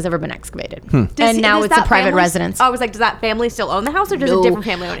nothing's ever been excavated. And now Does it's a that private family- residence. I was like, does that family still own the house or does a different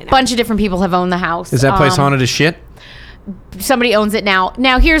family own it now? Bunch of different people have owned the house. Is that place haunted as shit? Somebody owns it now.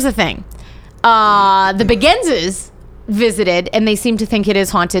 Now here's the thing: the Begenzes visited, and they seem to think it is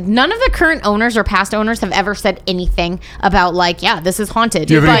haunted. None of the current owners or past owners have ever said anything about like, yeah, this is haunted.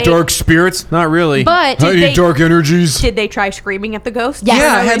 Do you have any But- dark spirits? Not really. But any did they- dark energies? Did they try screaming at the ghost? Yes.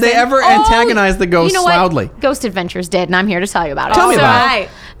 Yeah, had they ever antagonized the ghosts you know what? loudly? Ghost Adventures did, and I'm here to tell you about it. Tell me So, about it.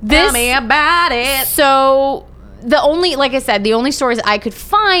 Tell me about it. So the only, like I said, the only stories I could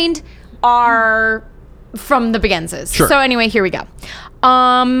find are from the Begenzes. Sure. So anyway, here we go.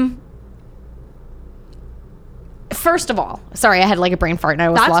 First of all, sorry, I had like a brain fart and I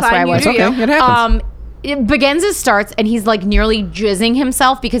was That's lost fine, where I you was. do you. Okay, it happens. Begenzes starts and he's like nearly jizzing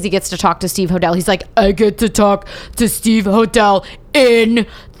himself because he gets to talk to Steve Hodel. He's like, I get to talk to Steve Hodel in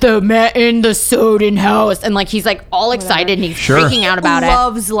the Soden house, and like he's like all excited and he's Sure. freaking out about it.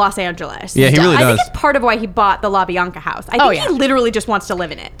 Loves Los Angeles. Yeah, he really I think does. it's part of why he bought the La Bianca house. I think Oh, yeah. he literally just wants to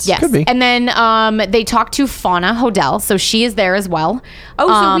live in it. Yes. Could be. And then they talk to Fauna Hodel, so she is there as well. Oh,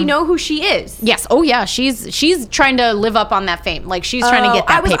 so we know who she is. Yes. Oh, yeah. She's trying to live up on that fame. Like she's trying to get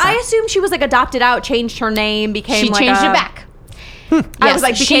that paper. I assumed she was like adopted out, changed her name, became She like changed a- it back. I was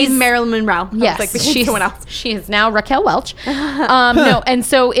like, became she's- Marilyn Monroe. I Yes, was like, became someone else. She is now Raquel Welch. No, and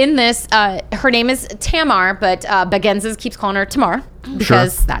so in this, her name is Tamar, but Begenzes keeps calling her Tamar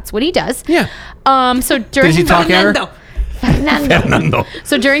because that's what he does. Yeah. So during Does he talk at her? Fernando. Fernando.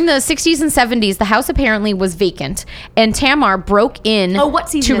 So during the 60s and 70s, the house apparently was vacant, and Tamar broke in Oh, what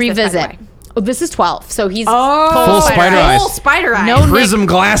season to is this, by the revisit. way? Oh, this is 12, so he's Full spider eyes. Full spider eyes. No Prism Nick,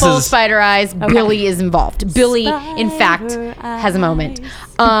 glasses. full spider eyes. Billy is involved. Billy, in fact, has a moment.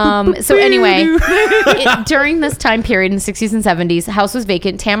 So anyway, during this time period in the 60s and 70s, the house was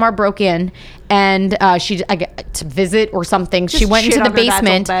vacant. Tamar broke in and to visit or something. She went shit into the on her dad's old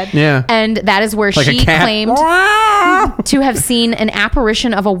basement, bed. Yeah. and that is where Like a she cat. claimed to have seen an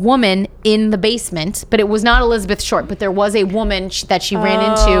apparition of a woman in the basement, but it was not Elizabeth Short, but there was a woman that she ran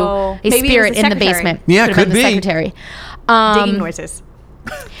into, a Maybe it was spirit the in the secretary. basement. Yeah, have could been the be. secretary. Digging noises.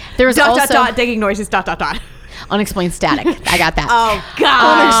 There was also Digging noises, ... unexplained static. I got that. Oh,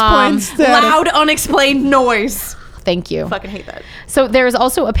 God. Unexplained static. Loud, unexplained noise. Thank you. Fucking hate that. So there is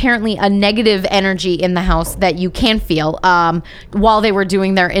also apparently a negative energy in the house that you can feel. While they were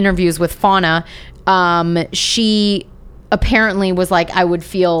doing their interviews with Fauna, she apparently was like, I would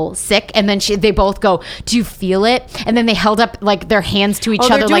feel sick, and then they both go, do you feel it? And then they held up like their hands to each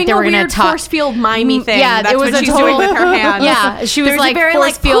other like they were gonna talk. Force field mimey thing. Yeah, That's it was what a she's total, doing with her hands. Yeah, she was There's like a very force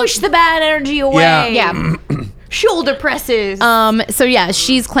like field. push the bad energy away. Yeah. Shoulder presses. So yeah,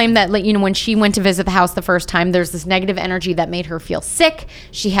 she's claimed that, like, you know, when she went to visit the house the first time, there's this negative energy that made her feel sick.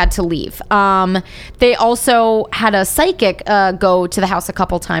 She had to leave. They also had a psychic go to the house a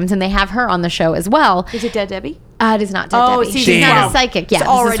couple times, and they have her on the show as well. Is it Dead Debbie? It is not Dead Oh, Debbie. season She's not 12. a psychic. Yeah, It's this is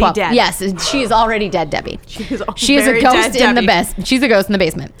already 12. dead. Yes, she is already dead, Debbie. She is a very ghost dead in the Debbie. best. She's a ghost in the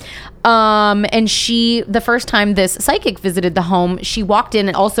basement. And the first time this psychic visited the home, she walked in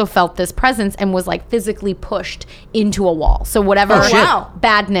and also felt this presence and was like physically pushed into a wall. So whatever Oh, shit. Wow.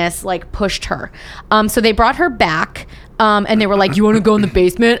 badness like pushed her. So they brought her back. And they were like, you want to go in the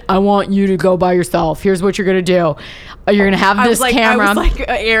basement? I want you to go by yourself. Here's what you're going to do. You're going to have this camera. I was like,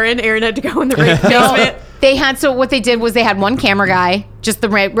 Aaron had to go in the basement. They had, so what they did was they had one camera guy, just the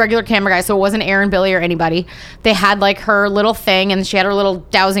regular camera guy, so it wasn't Aaron, Billy, or anybody. They had like her little thing, and she had her little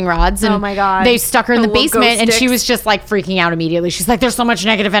dowsing rods, and Oh my God. they stuck her in The the little basement, ghost and she sticks. was just like freaking out immediately. She's like, there's so much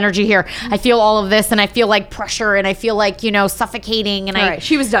negative energy here. I feel all of this, and I feel like pressure, and I feel like, you know, suffocating, and All right,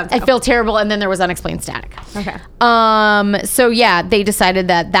 she was done, I so. feel terrible, and then there was unexplained static. Okay. So yeah, they decided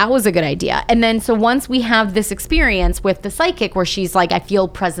that was a good idea. And then so once we have this experience with the psychic where she's like, I feel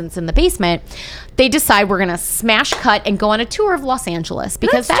presence in the basement, they decide we're gonna smash cut and go on a tour of Los Angeles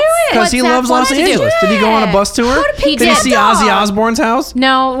because Let's that's do it. what Because he Zach loves Los wants to do. Angeles. Did he go on a bus tour? How do Did he people see get Ozzy dog? Osbourne's house?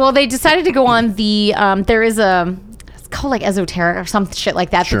 No, well, they decided to go on the there is a, it's called like Esoteric or some shit like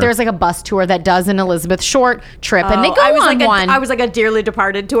that. Sure. But there's like a bus tour that does an Elizabeth Short trip, and they go I was on like one. I was like a Dearly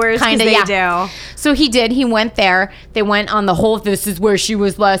Departed tour. Kind of, they yeah. do. So he did. He went there. They went on the whole. This is where she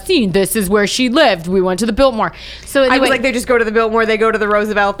was last seen. This is where she lived. We went to the Biltmore. So anyway, I was like, they just go to the Biltmore, they go to the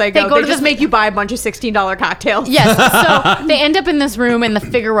Roosevelt, they go to just the- make you buy a bunch of $16 cocktails. yes. So they end up in this room in the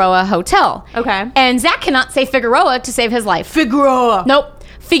Figueroa Hotel. Okay. And Zach cannot say Figueroa to save his life. Figueroa. Nope.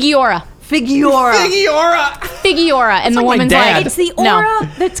 Figueora. Figueora. Figueora. And the like my woman's dad. like, It's the No.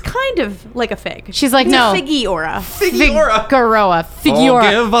 aura that's kind of like a fig. She's like, It's no. a figgy aura. Figueroa. Oh, Figueora.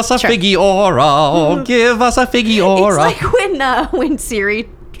 give us a Sure. figgy-aura. Oh, give us a It's figgy-aura. like when Siri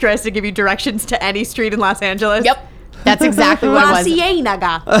tries to give you directions to any street in Los Angeles. Yep. That's exactly what La it was.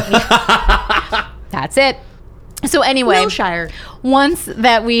 Ciénaga. That's it. So anyway, Wilshire. once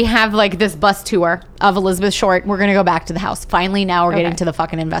that we have like this bus tour of Elizabeth Short, we're gonna go back to the house. Finally, now we're getting Okay. to the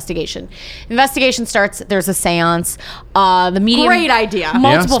fucking investigation. Investigation starts. There's a seance. The medium. Great idea.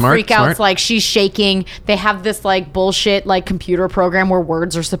 Multiple Yeah, smart, freakouts. smart. Like she's shaking. They have this like bullshit like computer program where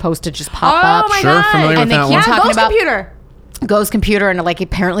words are supposed to just pop up. Oh my Sure, God. familiar with And they that keep one. talking Ghost about computer. Ghost computer, and like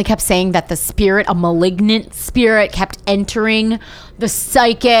apparently kept saying that the spirit, a malignant spirit, kept entering the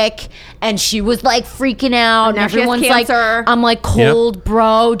psychic, and she was like freaking out. And now she has everyone's like, cancer. I'm like, cold,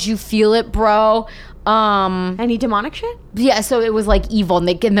 bro. Do you feel it, bro? Any demonic shit? Yeah. So it was like evil, and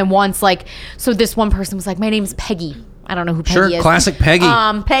then once like, so this one person was like, my name's Peggy. I don't know who Peggy Sure, is. classic Peggy.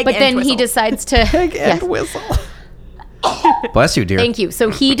 Peg but and then he Twistle. decides to Yes. whistle. Bless you, dear. Thank you.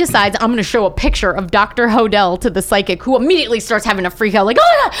 So he decides I'm going to show a picture of Dr. Hodel to the psychic, who immediately starts having a freak out, like, oh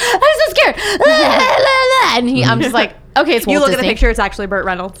my God, I'm so scared. And I'm just like, okay, it's Walt You look at Disney. the picture, it's actually Burt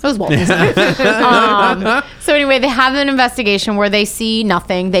Reynolds. It was Walt Disney. So anyway, they have an investigation where they see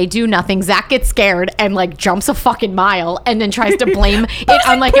nothing. They do nothing. Zach gets scared and like jumps a fucking mile and then tries to blame it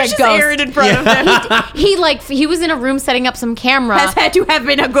on like a Pushes ghost. Aaron in front of him. He was in a room setting up some camera. Has had to have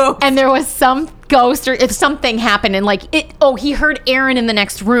been a ghost. And there was some ghost or if something happened and like he heard Aaron in the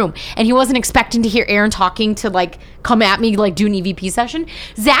next room and he wasn't expecting to hear Aaron talking to like come at me like do an EVP session.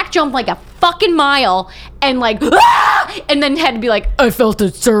 Zach jumped like a fucking mile and like and then had to be like, I felt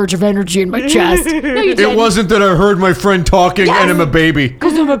a surge of energy in my chest. No, you didn't. It wasn't that I heard my friend talking and I'm a baby.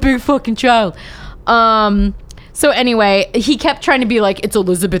 Because I'm a big fucking child. So anyway, he kept trying to be like, it's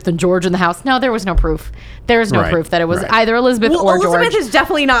Elizabeth and George in the house. No, there was no proof. There's no Right, proof that it was right. either Elizabeth or Elizabeth George. is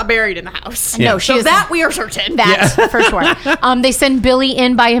definitely not buried in the house. No, she So is. that we are certain. That for sure. They send Billy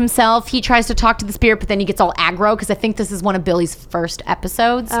in by himself. He tries to talk to the spirit, but then he gets all aggro because I think this is one of Billy's first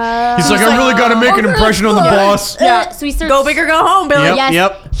episodes. He's like, I really got to make an impression on the boss. So he starts Go big or go home, Billy. Yep.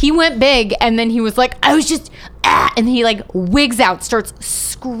 Yes, he went big, and then he was like, I was just, and he like wigs out, starts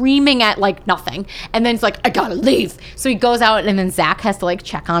screaming at like nothing, and then it's like, I gotta leave. So he goes out, and then Zach has to like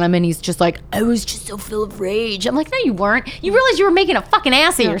check on him, and he's just like, I was just so full of rage. I'm like, no, you weren't. You realized you were making a fucking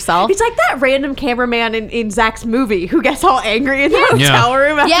ass of yourself. He's like that random cameraman in Zach's movie who gets all angry in the hotel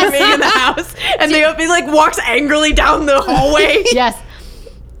room after Yes. being in the house, and he like walks angrily down the hallway. Yes.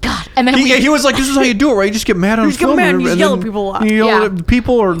 God. And then He was like, this is how you do it, right? You just get mad on just get film. mad and you and yell then at people a lot. You yell Yeah. at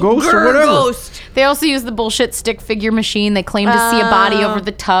people or ghosts or Grr, whatever. ghost. they also use the bullshit stick figure machine. They claim to see a body over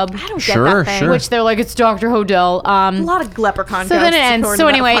the tub, I don't Sure, get that thing. sure. which they're like, it's Dr. Hodel. A lot of leprechaun. So then it ghosts ends. according So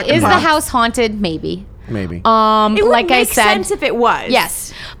to that anyway, fucking is the box. house haunted? Maybe. Maybe. It would like I make said, sense if it was.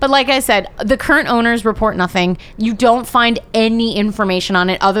 yes. But like I said, the current owners report nothing. You don't find any information on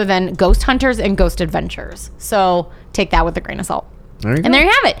it other than ghost hunters and ghost adventures. So take that with a grain of salt. There you And go. there you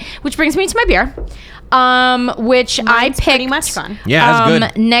have it. Which brings me to my beer, which I Mine's picked. pretty much fun. Yeah,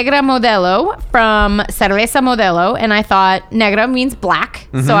 that's good. Negra Modelo from Cerveza Modelo, and I thought Negra means black,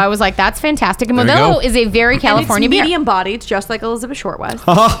 so I was like, "That's fantastic." And Mm-hmm. There you Modelo go. is a very California and it's beer. medium bodied, just like Elizabeth Short was.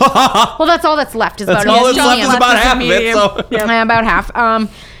 Well, that's all that's left. Is That's about all it. that's left Medium. is about Left is half of it. medium. So. Yeah. About half.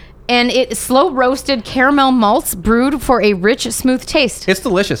 And it slow roasted caramel malts brewed for a rich, smooth taste, It's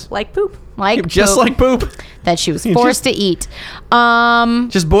delicious. Like poop. like Just poop like poop. that she was You forced to eat.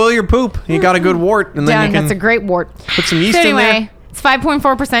 Just boil your poop. You got a good wart, and then Done. you can That's a great wart. put some yeast So in there. anyway, it's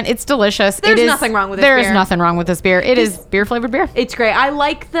 5.4%. It's delicious. There's It is, nothing wrong with this There's beer. nothing wrong with this beer. It is beer flavored beer. It's great. I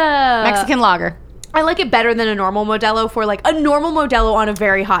like the Mexican lager. I like it better than a normal Modelo for like a normal Modelo on a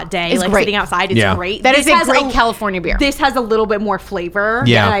very hot day, It's like great. sitting outside. It's Yeah. great. That This is a has great California beer. This has a little bit more flavor.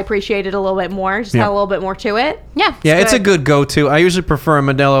 Yeah. And I appreciate it a little bit more. Just Yeah. had a little bit more to it. Yeah. Yeah, it's a good. good go-to. I usually prefer a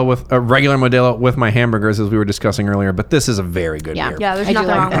Modelo with a regular Modelo with my hamburgers, as we were discussing earlier. But this is a very good Yeah. beer. Yeah, there's I do nothing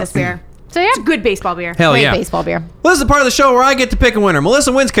like wrong with this. this beer. So yeah, It's a good baseball beer. Hell great yeah! baseball beer. Well, this is the part of the show where I get to pick a winner.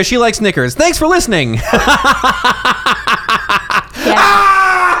 Melissa wins because she likes Snickers. Thanks for listening.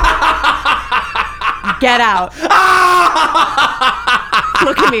 Get out.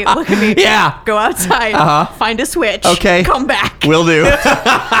 Look at me. Look at me. Yeah. Go outside. Find a switch. Okay. Come back. Will do.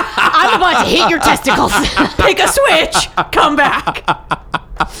 I'm about to hit your testicles. Pick a switch. Come back.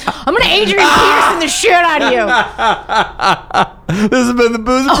 I'm gonna Adrian Peterson the shit out of you. This has been the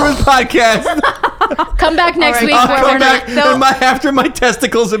Booze and Brews podcast. Come back next All right. week. I'll where come we're back gonna- after my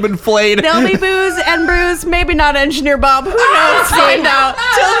testicles have been flayed. There'll be booze and brews. Maybe not Engineer Bob. Who knows? Find out.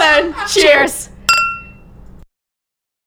 Till then. Cheers.